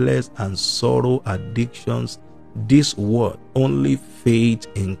 helpless and sorrow, addictions. This word, only faith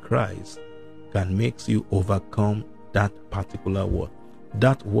in Christ can make you overcome that particular word.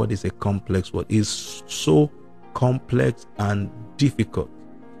 That word is a complex word. It's so complex and difficult.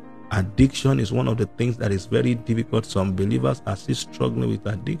 Addiction is one of the things that is very difficult. Some believers are still struggling with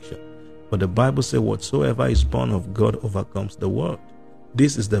addiction. But the Bible says whatsoever is born of God overcomes the world.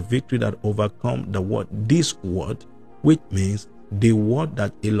 This is the victory that overcomes the world. This word, which means the word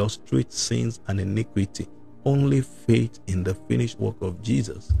that illustrates sins and iniquity. Only faith in the finished work of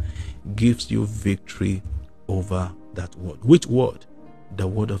Jesus gives you victory over that word. Which word? The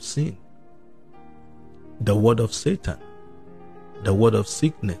word of sin, the word of Satan, the word of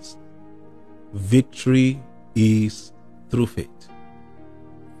sickness. Victory is through faith.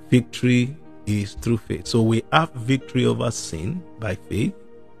 Victory is through faith. So we have victory over sin by faith.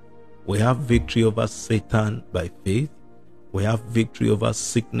 We have victory over Satan by faith. We have victory over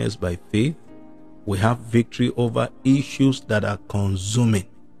sickness by faith. We have victory over issues that are consuming.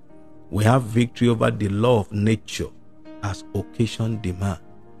 We have victory over the law of nature as occasion demand.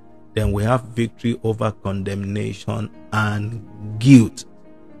 Then we have victory over condemnation and guilt.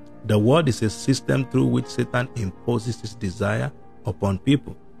 The word is a system through which Satan imposes his desire upon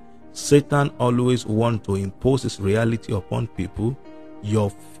people. Satan always wants to impose his reality upon people. Your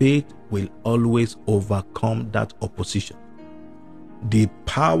faith will always overcome that opposition. The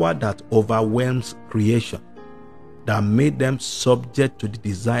power that overwhelms creation, that made them subject to the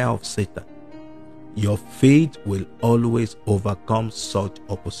desire of Satan, your faith will always overcome such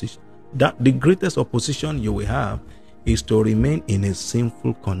opposition. That the greatest opposition you will have is to remain in a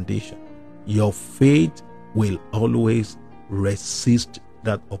sinful condition. Your faith will always resist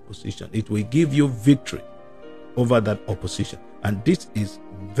that opposition. It will give you victory over that opposition. And this is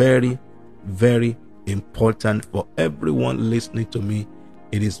very, very important for everyone listening to me.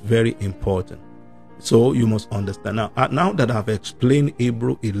 It is very important. So you must understand. Now that I've explained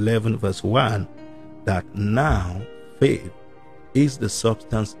Hebrews 11 verse 1, that now faith is the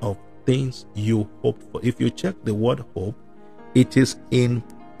substance of things you hope for. If you check the word hope, it is in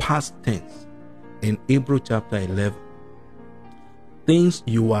past tense in Hebrews chapter 11. Things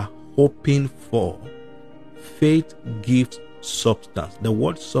you are hoping for, faith gives substance. The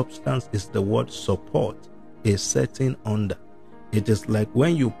word substance is the word support, a setting under. It is like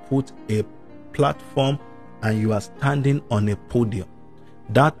when you put a platform and you are standing on a podium.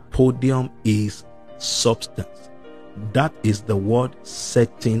 That podium is substance. That is the word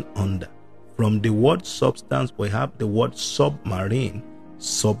setting under. From the word substance, we have the word submarine,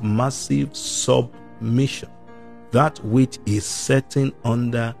 submersive, submission. That which is setting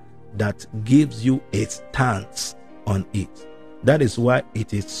under, that gives you a stance on it. That is why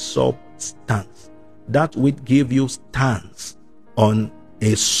it is substance. That which gives you stance on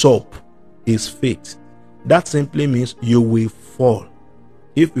a sub is faith. That simply means you will fall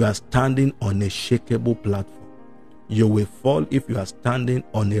if you are standing on a shakeable platform. You will fall if you are standing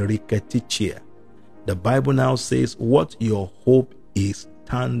on a rickety chair. The Bible now says what your hope is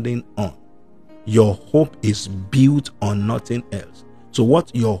standing on. Your hope is built on nothing else. So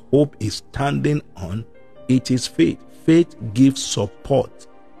what your hope is standing on, it is faith. Faith gives support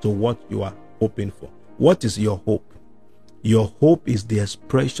to what you are hoping for. What is your hope? Your hope is the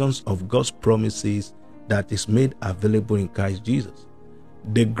expressions of God's promises that is made available in Christ Jesus.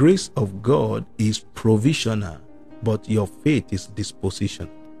 The grace of God is provisional, but your faith is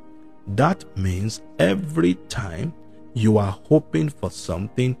dispositional. That means every time you are hoping for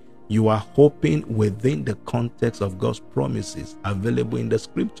something, you are hoping within the context of God's promises available in the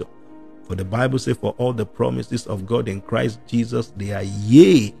scripture. For the Bible says, for all the promises of God in Christ Jesus, they are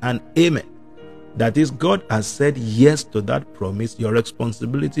yea and amen. That is, God has said yes to that promise. Your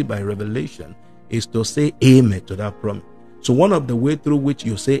responsibility by revelation is to say amen to that promise. So one of the ways through which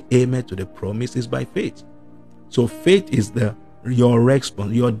you say amen to the promise is by faith. So faith is your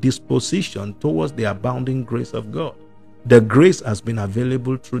response, your disposition towards the abounding grace of God. The grace has been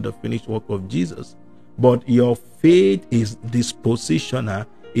available through the finished work of Jesus, but your faith is dispositional.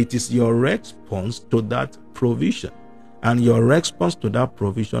 It is your response to that provision, and your response to that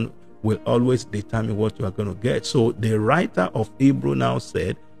provision will always determine what you are going to get. So the writer of Hebrew now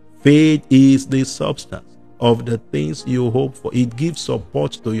said, faith is the substance of the things you hope for. It gives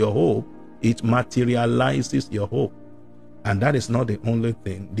support to your hope. It materializes your hope. And that is not the only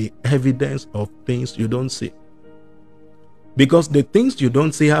thing, the evidence of things you don't see. Because the things you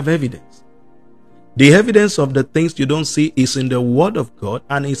don't see have evidence. The evidence of the things you don't see is in the Word of God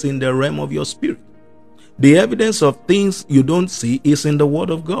and is in the realm of your spirit. The evidence of things you don't see is in the Word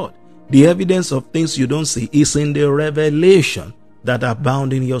of God. The evidence of things you don't see is in the revelation that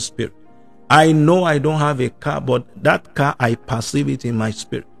abound in your spirit. I know I don't have a car, but that car, I perceive it in my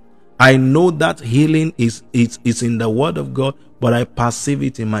spirit. I know that healing is in the Word of God, but I perceive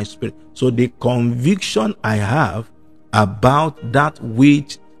it in my spirit. So the conviction I have about that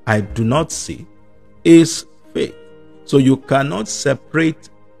which I do not see is faith. So you cannot separate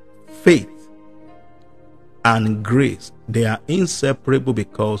faith and grace. They are inseparable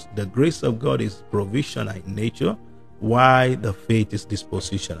because the grace of God is provisional in nature, while the faith is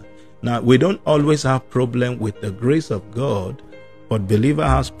dispositional. Now, we don't always have problem with the grace of God, but believer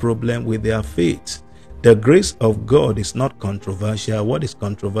has problem with their faith. The grace of God is not controversial. What is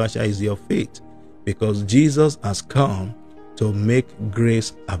controversial is your faith, because Jesus has come to make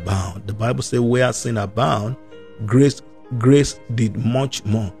grace abound. The Bible says, where sin abound, grace did much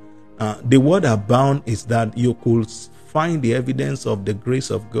more. The word abound is that you could find the evidence of the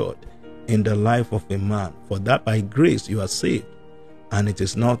grace of God in the life of a man. For that by grace you are saved, and it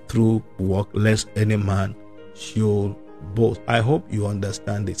is not through work, lest any man should boast. I hope you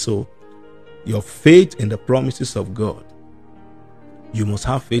understand it. So your faith in the promises of God, you must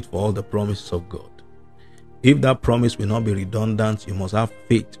have faith for all the promises of God. If that promise will not be redundant, you must have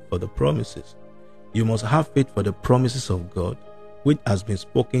faith for the promises. You must have faith for the promises of God, which has been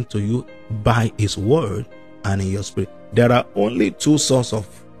spoken to you by His word and in your spirit. There are only two sources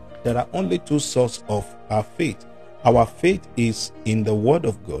of our faith. Our faith is in the word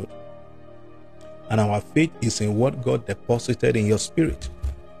of God, and our faith is in what God deposited in your spirit.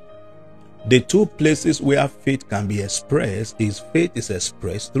 The two places where faith can be expressed is faith is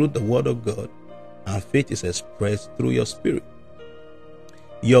expressed through the word of God, and faith is expressed through your spirit.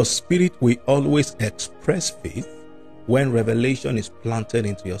 Your spirit will always express faith when revelation is planted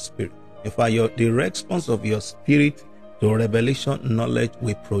into your spirit. In fact, the response of your spirit to revelation knowledge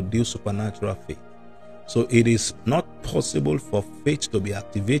will produce supernatural faith. So it is not possible for faith to be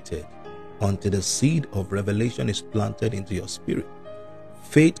activated until the seed of revelation is planted into your spirit.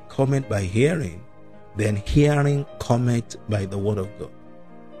 Faith cometh by hearing, then hearing cometh by the word of God.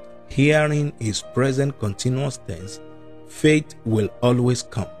 Hearing is present continuous tense. Faith will always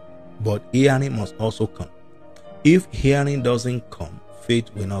come, but hearing must also come. If hearing doesn't come, faith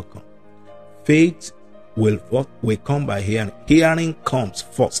will not come. Faith will come by hearing. Hearing comes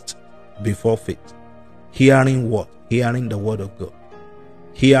first before faith. Hearing what? Hearing the word of God.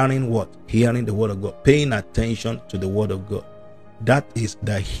 Hearing what? Hearing the word of God. Paying attention to the word of God. That is,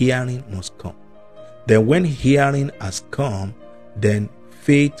 the hearing must come. Then when hearing has come, then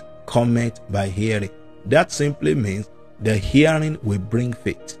faith cometh by hearing. That simply means the hearing will bring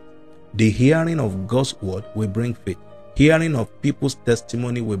faith. The hearing of God's word will bring faith. Hearing of people's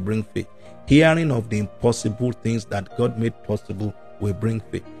testimony will bring faith. Hearing of the impossible things that God made possible will bring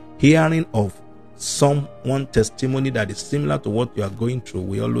faith. Hearing of someone's testimony that is similar to what you are going through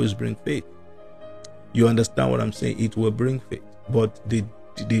will always bring faith. You understand what I'm saying? It will bring faith. But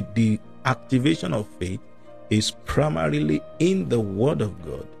the activation of faith is primarily in the word of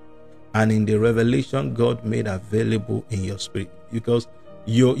God and in the revelation God made available in your spirit. Because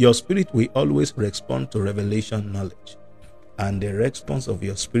your spirit will always respond to revelation knowledge. And the response of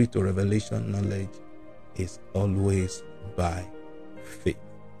your spirit to revelation knowledge is always by faith.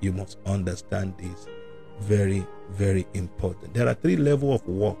 You must understand this. Very, very important. There are 3 levels of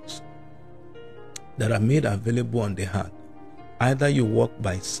works that are made available on the heart. Either you walk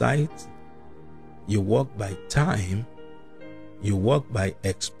by sight, you walk by time, you walk by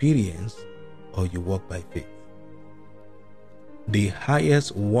experience, or you walk by faith. The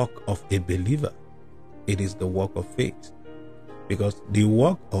highest work of a believer, it is the work of faith. Because the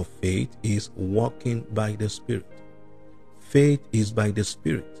work of faith is walking by the Spirit. Faith is by the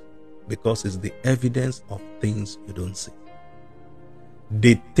Spirit because it's the evidence of things you don't see.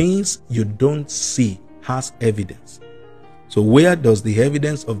 The things you don't see has evidence. So where does the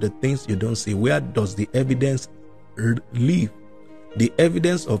evidence of the things you don't see, where does the evidence live? The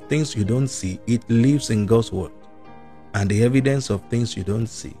evidence of things you don't see, it lives in God's word. And the evidence of things you don't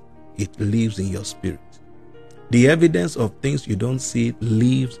see, it lives in your spirit. The evidence of things you don't see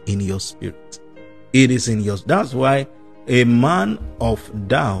lives in your spirit. It is in yours. That's why a man of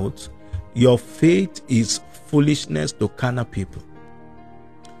doubt, your faith is foolishness to carnal people.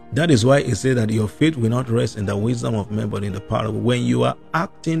 That is why it says that your faith will not rest in the wisdom of men, but in the power of God. When you are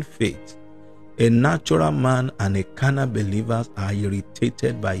acting faith, a natural man and a carnal believer are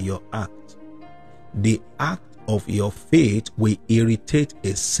irritated by your act. The act of your faith will irritate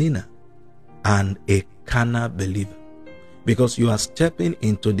a sinner and a carnal believer, because you are stepping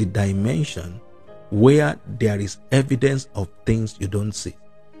into the dimension where there is evidence of things you don't see.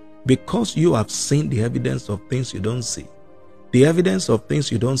 Because you have seen the evidence of things you don't see, the evidence of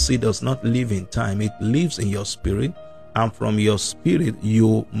things you don't see does not live in time. It lives in your spirit, and from your spirit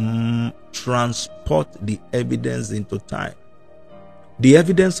you transport the evidence into time. The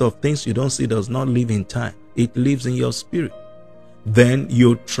evidence of things you don't see does not live in time. It lives in your spirit. Then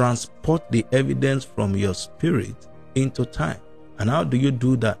you transport the evidence from your spirit into time. And how do you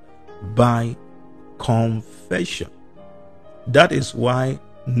do that? By confession. That is why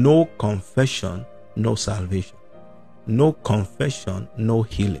no confession, no salvation. No confession, no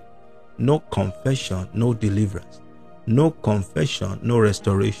healing. No confession, no deliverance. No confession, no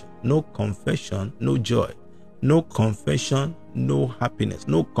restoration. No confession, no joy. No confession, no happiness.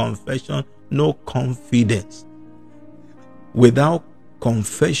 No confession, no confidence. Without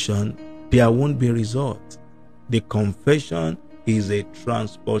confession, there won't be result. The confession is a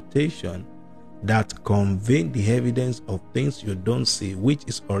transportation that conveys the evidence of things you don't see, which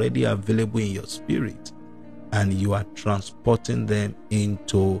is already available in your spirit, and you are transporting them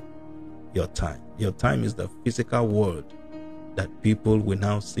into your time. Your time is the physical world that people will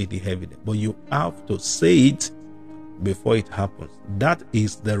now see the evidence, but you have to say it before it happens. That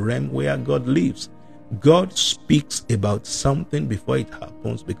is the realm where God lives. God speaks about something before it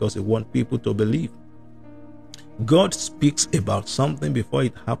happens because He wants people to believe. God speaks about something before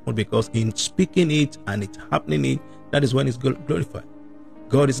it happens because in speaking it and it happening it, that is when it's glorified.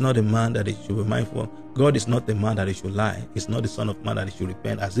 God is not a man that He should be mindful. God is not a man that He should lie. He's not the son of man that He should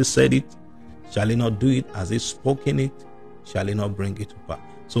repent. As He said it, shall He not do it? As He spoken it, shall He not bring it to pass?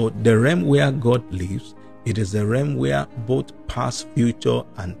 So the realm where God lives, it is the realm where both past, future,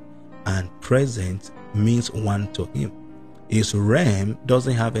 and present means one to Him. His realm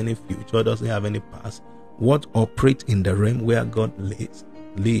doesn't have any future, doesn't have any past. What operates in the realm where God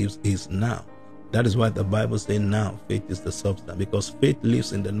lives is now. That is why the Bible says now faith is the substance, because faith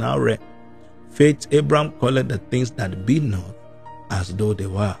lives in the now realm. Faith, Abraham called it the things that be not as though they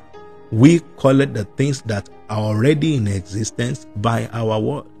were. We call it the things that are already in existence by our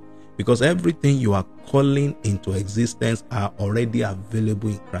word, because everything you are calling into existence are already available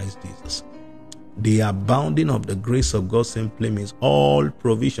in Christ Jesus. The abounding of the grace of God simply means all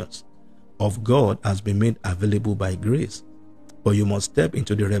provisions of God has been made available by grace. But you must step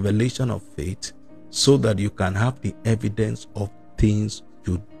into the revelation of faith so that you can have the evidence of things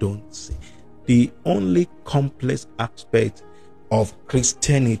you don't see. The only complex aspect of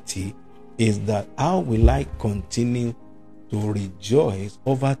Christianity is that how will I continue to rejoice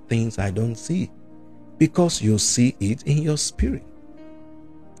over things I don't see? Because you see it in your spirit.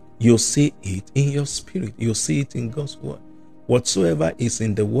 You see it in your spirit. You see it in God's word. Whatsoever is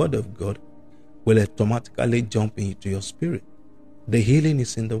in the word of God will automatically jump into your spirit. The healing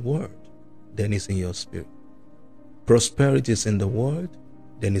is in the word, then it's in your spirit. Prosperity is in the word,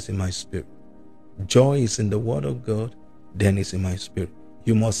 then it's in my spirit. Joy is in the word of God, then it's in my spirit.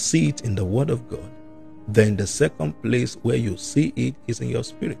 You must see it in the word of God. Then the second place where you see it is in your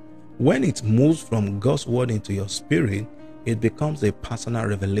spirit. When it moves from God's word into your spirit, it becomes a personal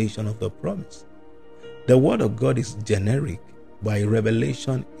revelation of the promise. The word of God is generic. By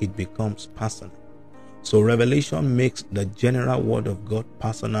revelation, it becomes personal. So revelation makes the general word of God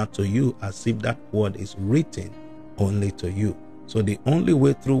personal to you, as if that word is written only to you. So the only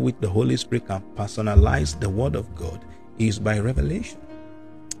way through which the Holy Spirit can personalize the word of God is by revelation.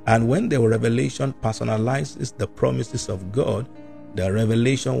 And when the revelation personalizes the promises of God, the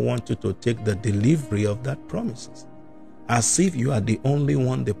revelation wants you to take the delivery of that promises, as if you are the only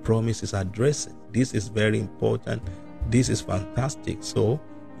one the promise is addressing. This is very important. This is fantastic. So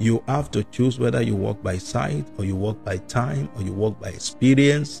you have to choose whether you walk by sight, or you walk by time, or you walk by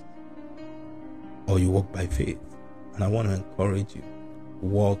experience, or you walk by faith. And I want to encourage you,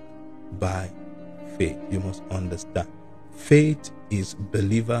 walk by faith. You must understand, faith is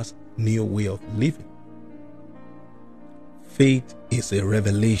believers' new way of living. Faith is a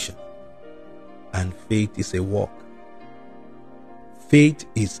revelation, and faith is a walk. Faith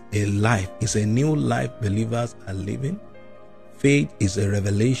is a life, it's a new life believers are living. Faith is a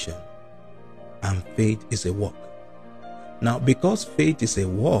revelation, and faith is a walk. Now, because faith is a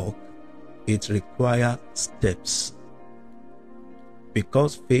walk, it requires steps.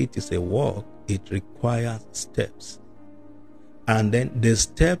 Because faith is a walk, it requires steps. And then the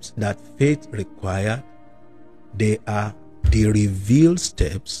steps that faith requires, they are the revealed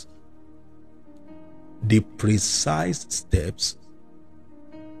steps, the precise steps,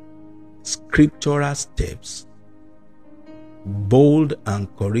 scriptural steps, bold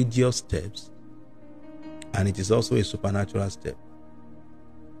and courageous steps, and it is also a supernatural step.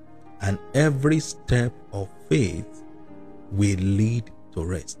 And every step of faith will lead to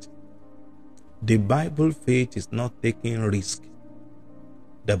rest. The Bible faith is not taking risk.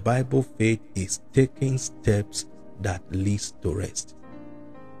 The Bible faith is taking steps that leads to rest.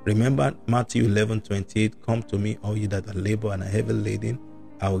 Remember Matthew 11:28, come to me, all you that are labor and are heavy laden,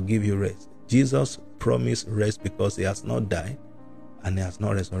 I will give you rest. Jesus promised rest because he has not died and he has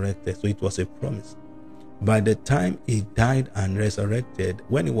not resurrected. So it was a promise. By the time he died and resurrected,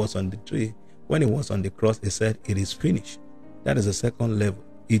 when he was on the tree, when he was on the cross, he said, it is finished. That is the second level.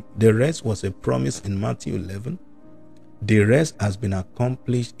 The rest was a promise in Matthew 11. The rest has been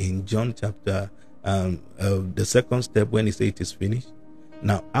accomplished in John chapter The second step, when he said it is finished.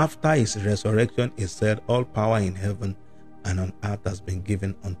 Now, after his resurrection, he said, all power in heaven and on earth has been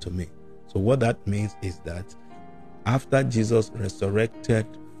given unto me. So what that means is that after Jesus resurrected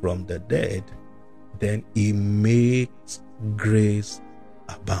from the dead, then he makes grace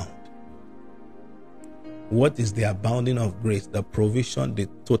abound. What is the abounding of grace? The provision, the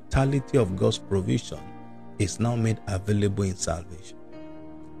totality of God's provision is now made available in salvation.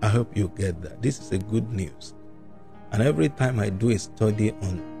 I hope you get that. This is a good news. And every time I do a study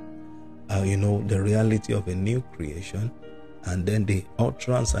on, the reality of a new creation, and then the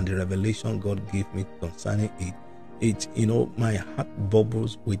utterance and the revelation God gave me concerning it, my heart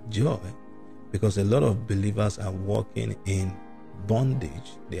bubbles with joy, because a lot of believers are walking in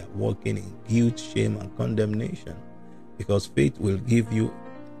bondage. They are walking in guilt, shame, and condemnation, because faith will give you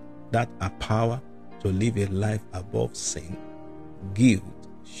that power to live a life above sin, guilt,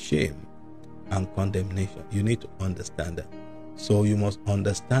 shame, and condemnation. You need to understand that. So you must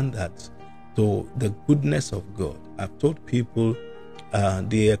understand that to the goodness of God. I've told people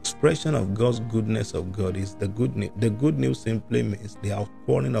the expression of God's goodness of God is the good news. The good news simply means the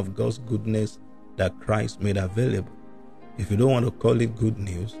outpouring of God's goodness that Christ made available. If you don't want to call it good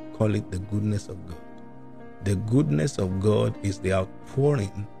news, call it the goodness of God. The goodness of God is the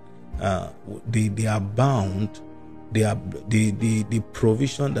outpouring, the abound, the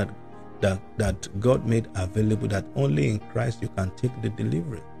provision that God made available, that only in Christ you can take the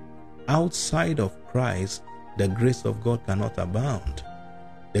delivery. Outside of Christ, the grace of God cannot abound.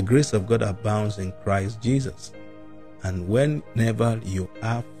 The grace of God abounds in Christ Jesus. And whenever you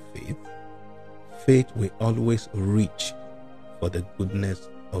have faith, faith will always reach for the goodness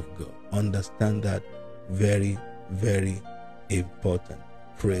of God. Understand that. Very, very important.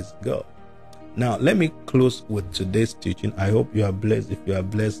 Praise God. Now, let me close with today's teaching. I hope you are blessed. If you are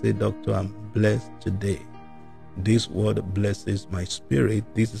blessed, say, Doctor, I'm blessed today. This word blesses my spirit.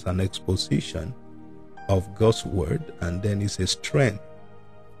 This is an exposition of God's word, and then it's a strength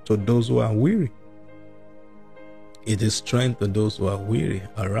to those who are weary. It is strength to those who are weary.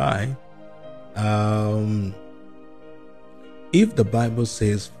 All right. If the Bible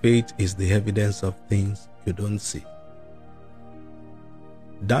says faith is the evidence of things you don't see,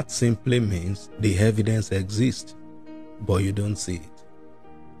 that simply means the evidence exists, but you don't see it.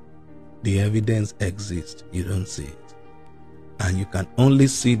 The evidence exists, you don't see it. And you can only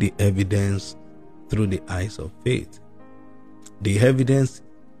see the evidence through the eyes of faith. The evidence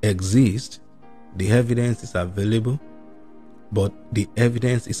exists, the evidence is available, but the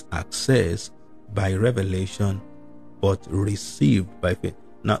evidence is accessed by revelation, but received by faith.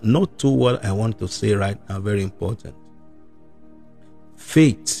 Now, note too what I want to say right now, very important.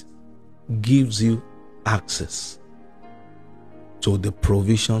 Faith gives you access to the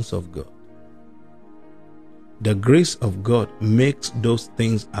provisions of God. The grace of God makes those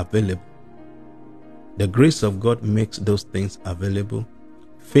things available. The grace of God makes those things available.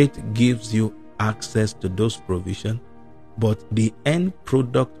 Faith gives you access to those provisions, but the end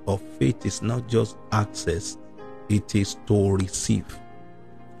product of faith is not just access, it is to receive.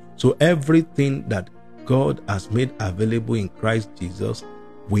 So everything that God has made available in Christ Jesus,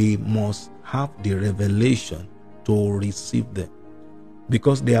 we must have the revelation to receive them,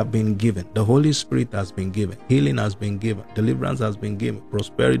 because they have been given. The Holy Spirit has been given. Healing has been given. Deliverance has been given.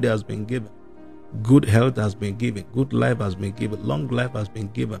 Prosperity has been given. Good health has been given. Good life has been given. Long life has been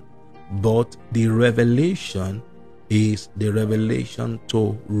given. But the revelation is the revelation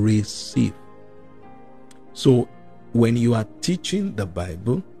to receive. So when you are teaching the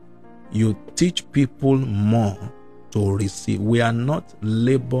Bible, you teach people more to receive. We are not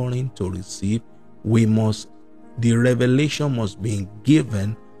laboring to receive. The revelation must be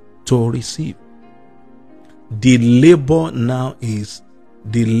given to receive. The labor now is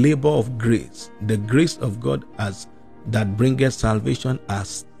the labor of grace. The grace of God that bringeth salvation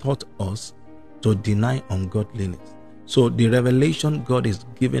has taught us to deny ungodliness. So the revelation God is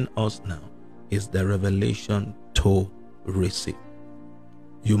giving us now is the revelation to receive.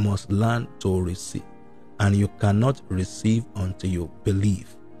 You must learn to receive, and you cannot receive until you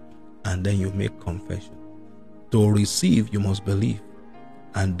believe, and then you make confession. To receive, you must believe,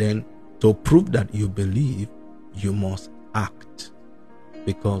 and then to prove that you believe, you must act,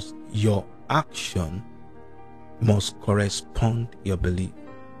 because your action must correspond to your belief.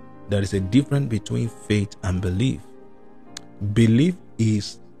 There is a difference between faith and belief. Belief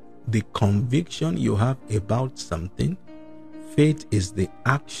is the conviction you have about something. Faith is the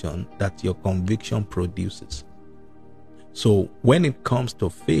action that your conviction produces. So when it comes to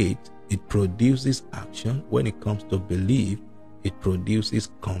faith, it produces action. When it comes to belief, it produces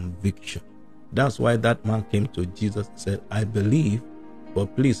conviction. That's why that man came to Jesus and said, I believe,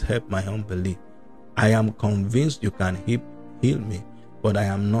 but please help my unbelief. I am convinced you can heal me, but I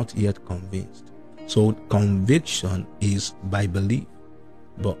am not yet convinced. So conviction is by belief,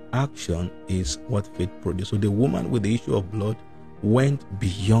 but action is what faith produces. So the woman with the issue of blood went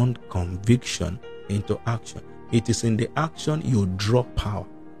beyond conviction into action. It is in the action you draw power.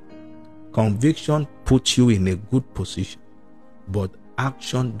 Conviction puts you in a good position, but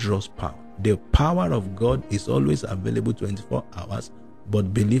action draws power. The power of God is always available 24 hours,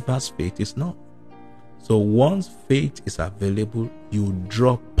 but believers' faith is not. So once faith is available, you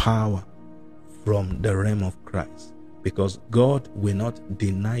draw power from the realm of Christ, because God will not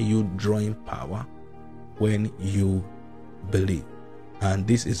deny you drawing power when you believe. And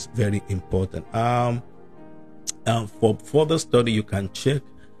this is very important. For further study, you can check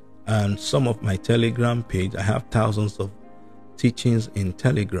some of my Telegram page. I have thousands of teachings in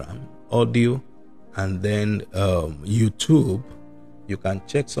Telegram, audio, and then YouTube. You can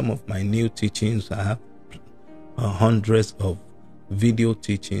check some of my new teachings. I have hundreds of video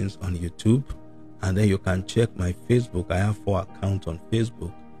teachings on YouTube, and then you can check my Facebook. I have 4 accounts on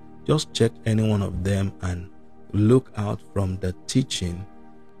Facebook. Just check any one of them and look out from the teaching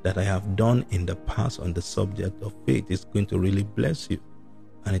that I have done in the past on the subject of faith. It's going to really bless you,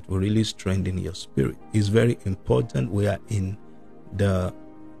 and it will really strengthen your spirit. It's very important. We are in the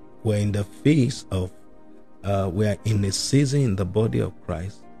phase of we are in a season in the body of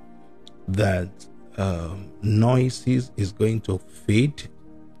Christ that noises is going to fade,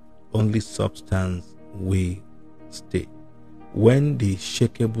 only substance will stay. When the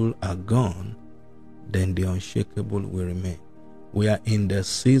shakeable are gone, then the unshakable will remain. We are in the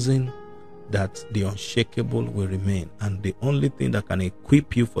season that the unshakable will remain, and the only thing that can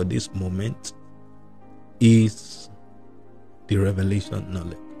equip you for this moment is the revelation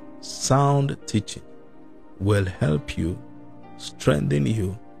knowledge. Sound teaching will help you, strengthen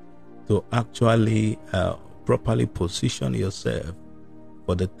you to actually properly position yourself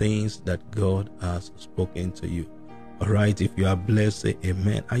for the things that God has spoken to you. All right, if you are blessed, say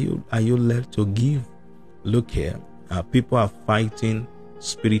amen. Are you led to give? Look here, people are fighting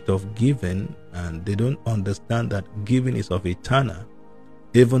spirit of giving, and they don't understand that giving is of eternal,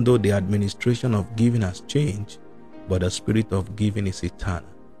 even though the administration of giving has changed, but the spirit of giving is eternal.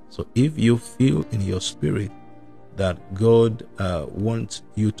 So if you feel in your spirit that God wants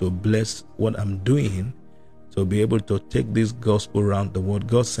you to bless what I'm doing, to be able to take this gospel around the world.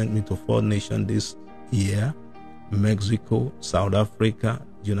 God sent me to 4 nations this year: Mexico, South Africa,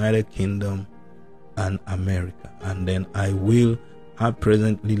 United Kingdom, and America. And then I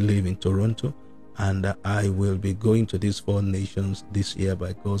presently live in Toronto, and I will be going to these 4 nations this year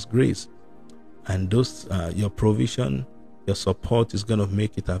by God's grace. And those your provision, your support is going to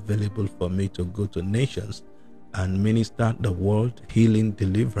make it available for me to go to nations and minister the world, healing,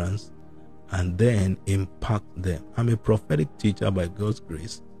 deliverance, and then impact them. I'm a prophetic teacher by God's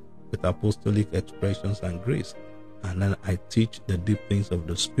grace, with apostolic expressions and grace. And then I teach the deep things of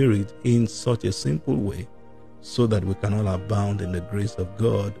the Spirit in such a simple way, so that we can all abound in the grace of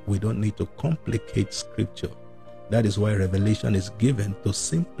God. We don't need to complicate Scripture. That is why revelation is given, to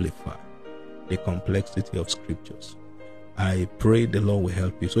simplify the complexity of Scriptures. I pray the Lord will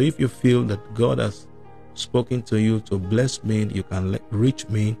help you. So if you feel that God has spoken to you to bless me, you can reach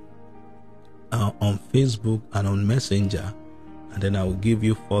me on Facebook and on Messenger, and then I will give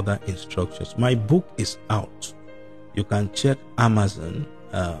you further instructions. My book is out. You can check Amazon.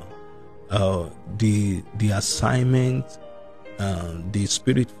 The assignment, the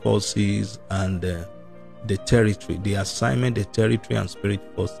spirit forces, and the territory. The assignment, the territory, and spirit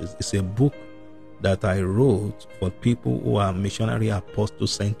forces is a book that I wrote for people who are missionary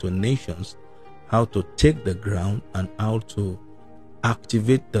apostles sent to nations, how to take the ground and how to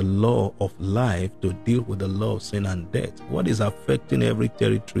activate the law of life to deal with the law of sin and death. What is affecting every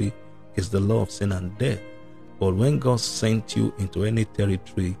territory is the law of sin and death. But when God sent you into any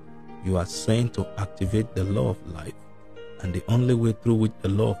territory, you are sent to activate the law of life. And the only way through which the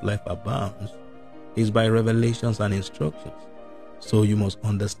law of life abounds is by revelations and instructions. So you must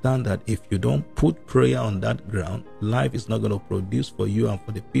understand that if you don't put prayer on that ground, life is not going to produce for you and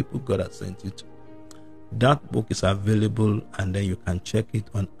for the people God has sent you to. That book is available, and then you can check it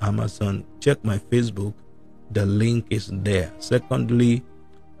on Amazon. Check my Facebook. The link is there. Secondly,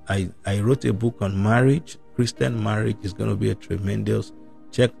 I wrote a book on marriage. Christian marriage is going to be a tremendous.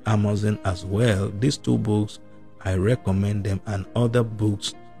 Check Amazon as well. These 2 books, I recommend them, and other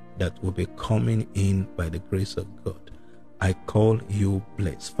books that will be coming in by the grace of God. I call you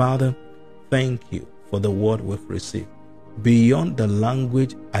blessed. Father, thank you for the word we've received. beyond the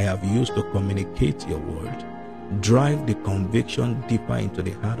language I have used to communicate your word. Drive the conviction deeper into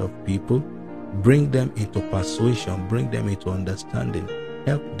the heart of people. Bring them into persuasion. Bring them into understanding.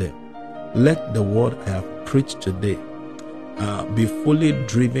 Help them. Let the word I have preached today be fully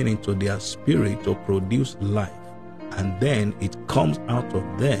driven into their spirit to produce life. And then it comes out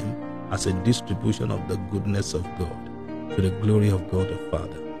of them as a distribution of the goodness of God to the glory of God the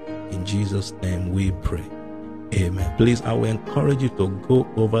Father. In Jesus' name we pray. Amen. Please, I will encourage you to go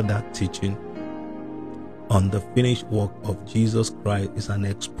over that teaching on the finished work of Jesus Christ. It's an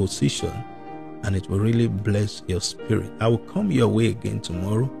exposition, and it will really bless your spirit. I will come your way again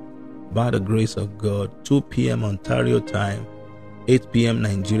tomorrow by the grace of God, 2 p.m. Ontario time, 8 p.m.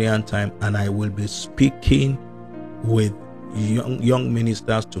 Nigerian time, and I will be speaking with young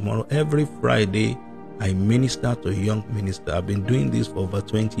ministers tomorrow. Every Friday, I minister to a young minister. I've been doing this for over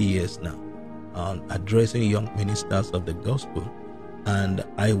 20 years now, addressing young ministers of the gospel. And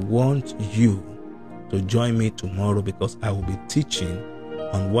I want you to join me tomorrow, because I will be teaching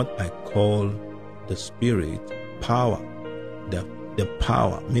on what I call the spirit power, the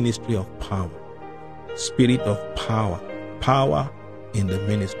power, ministry of power, spirit of power, power in the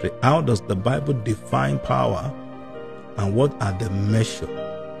ministry. How does the Bible define power, and what are the measure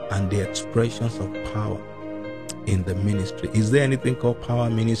and the expressions of power in the ministry? Is there anything called power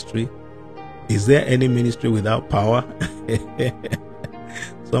ministry? Is there any ministry without power?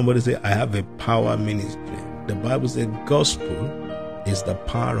 Somebody say, I have a power ministry. The Bible says gospel is the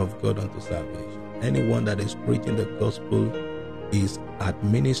power of God unto salvation. Anyone that is preaching the gospel is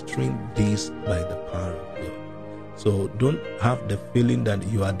administering this by the power of God. So don't have the feeling that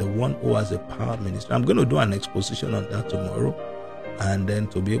you are the one who has a power ministry. I'm going to do an exposition on that tomorrow, and then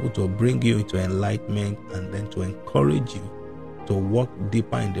to be able to bring you into enlightenment, and then to encourage you to walk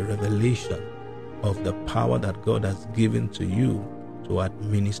deeper in the revelation of the power that God has given to you to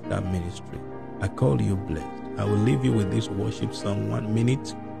administer ministry. I call you blessed. I will leave you with this worship song, 1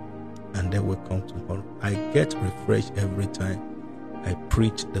 minute, and then we'll come tomorrow. I get refreshed every time I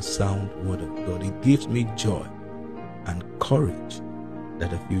preach the sound word of God. It gives me joy and courage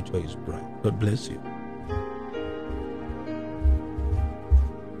that the future is bright. God bless you.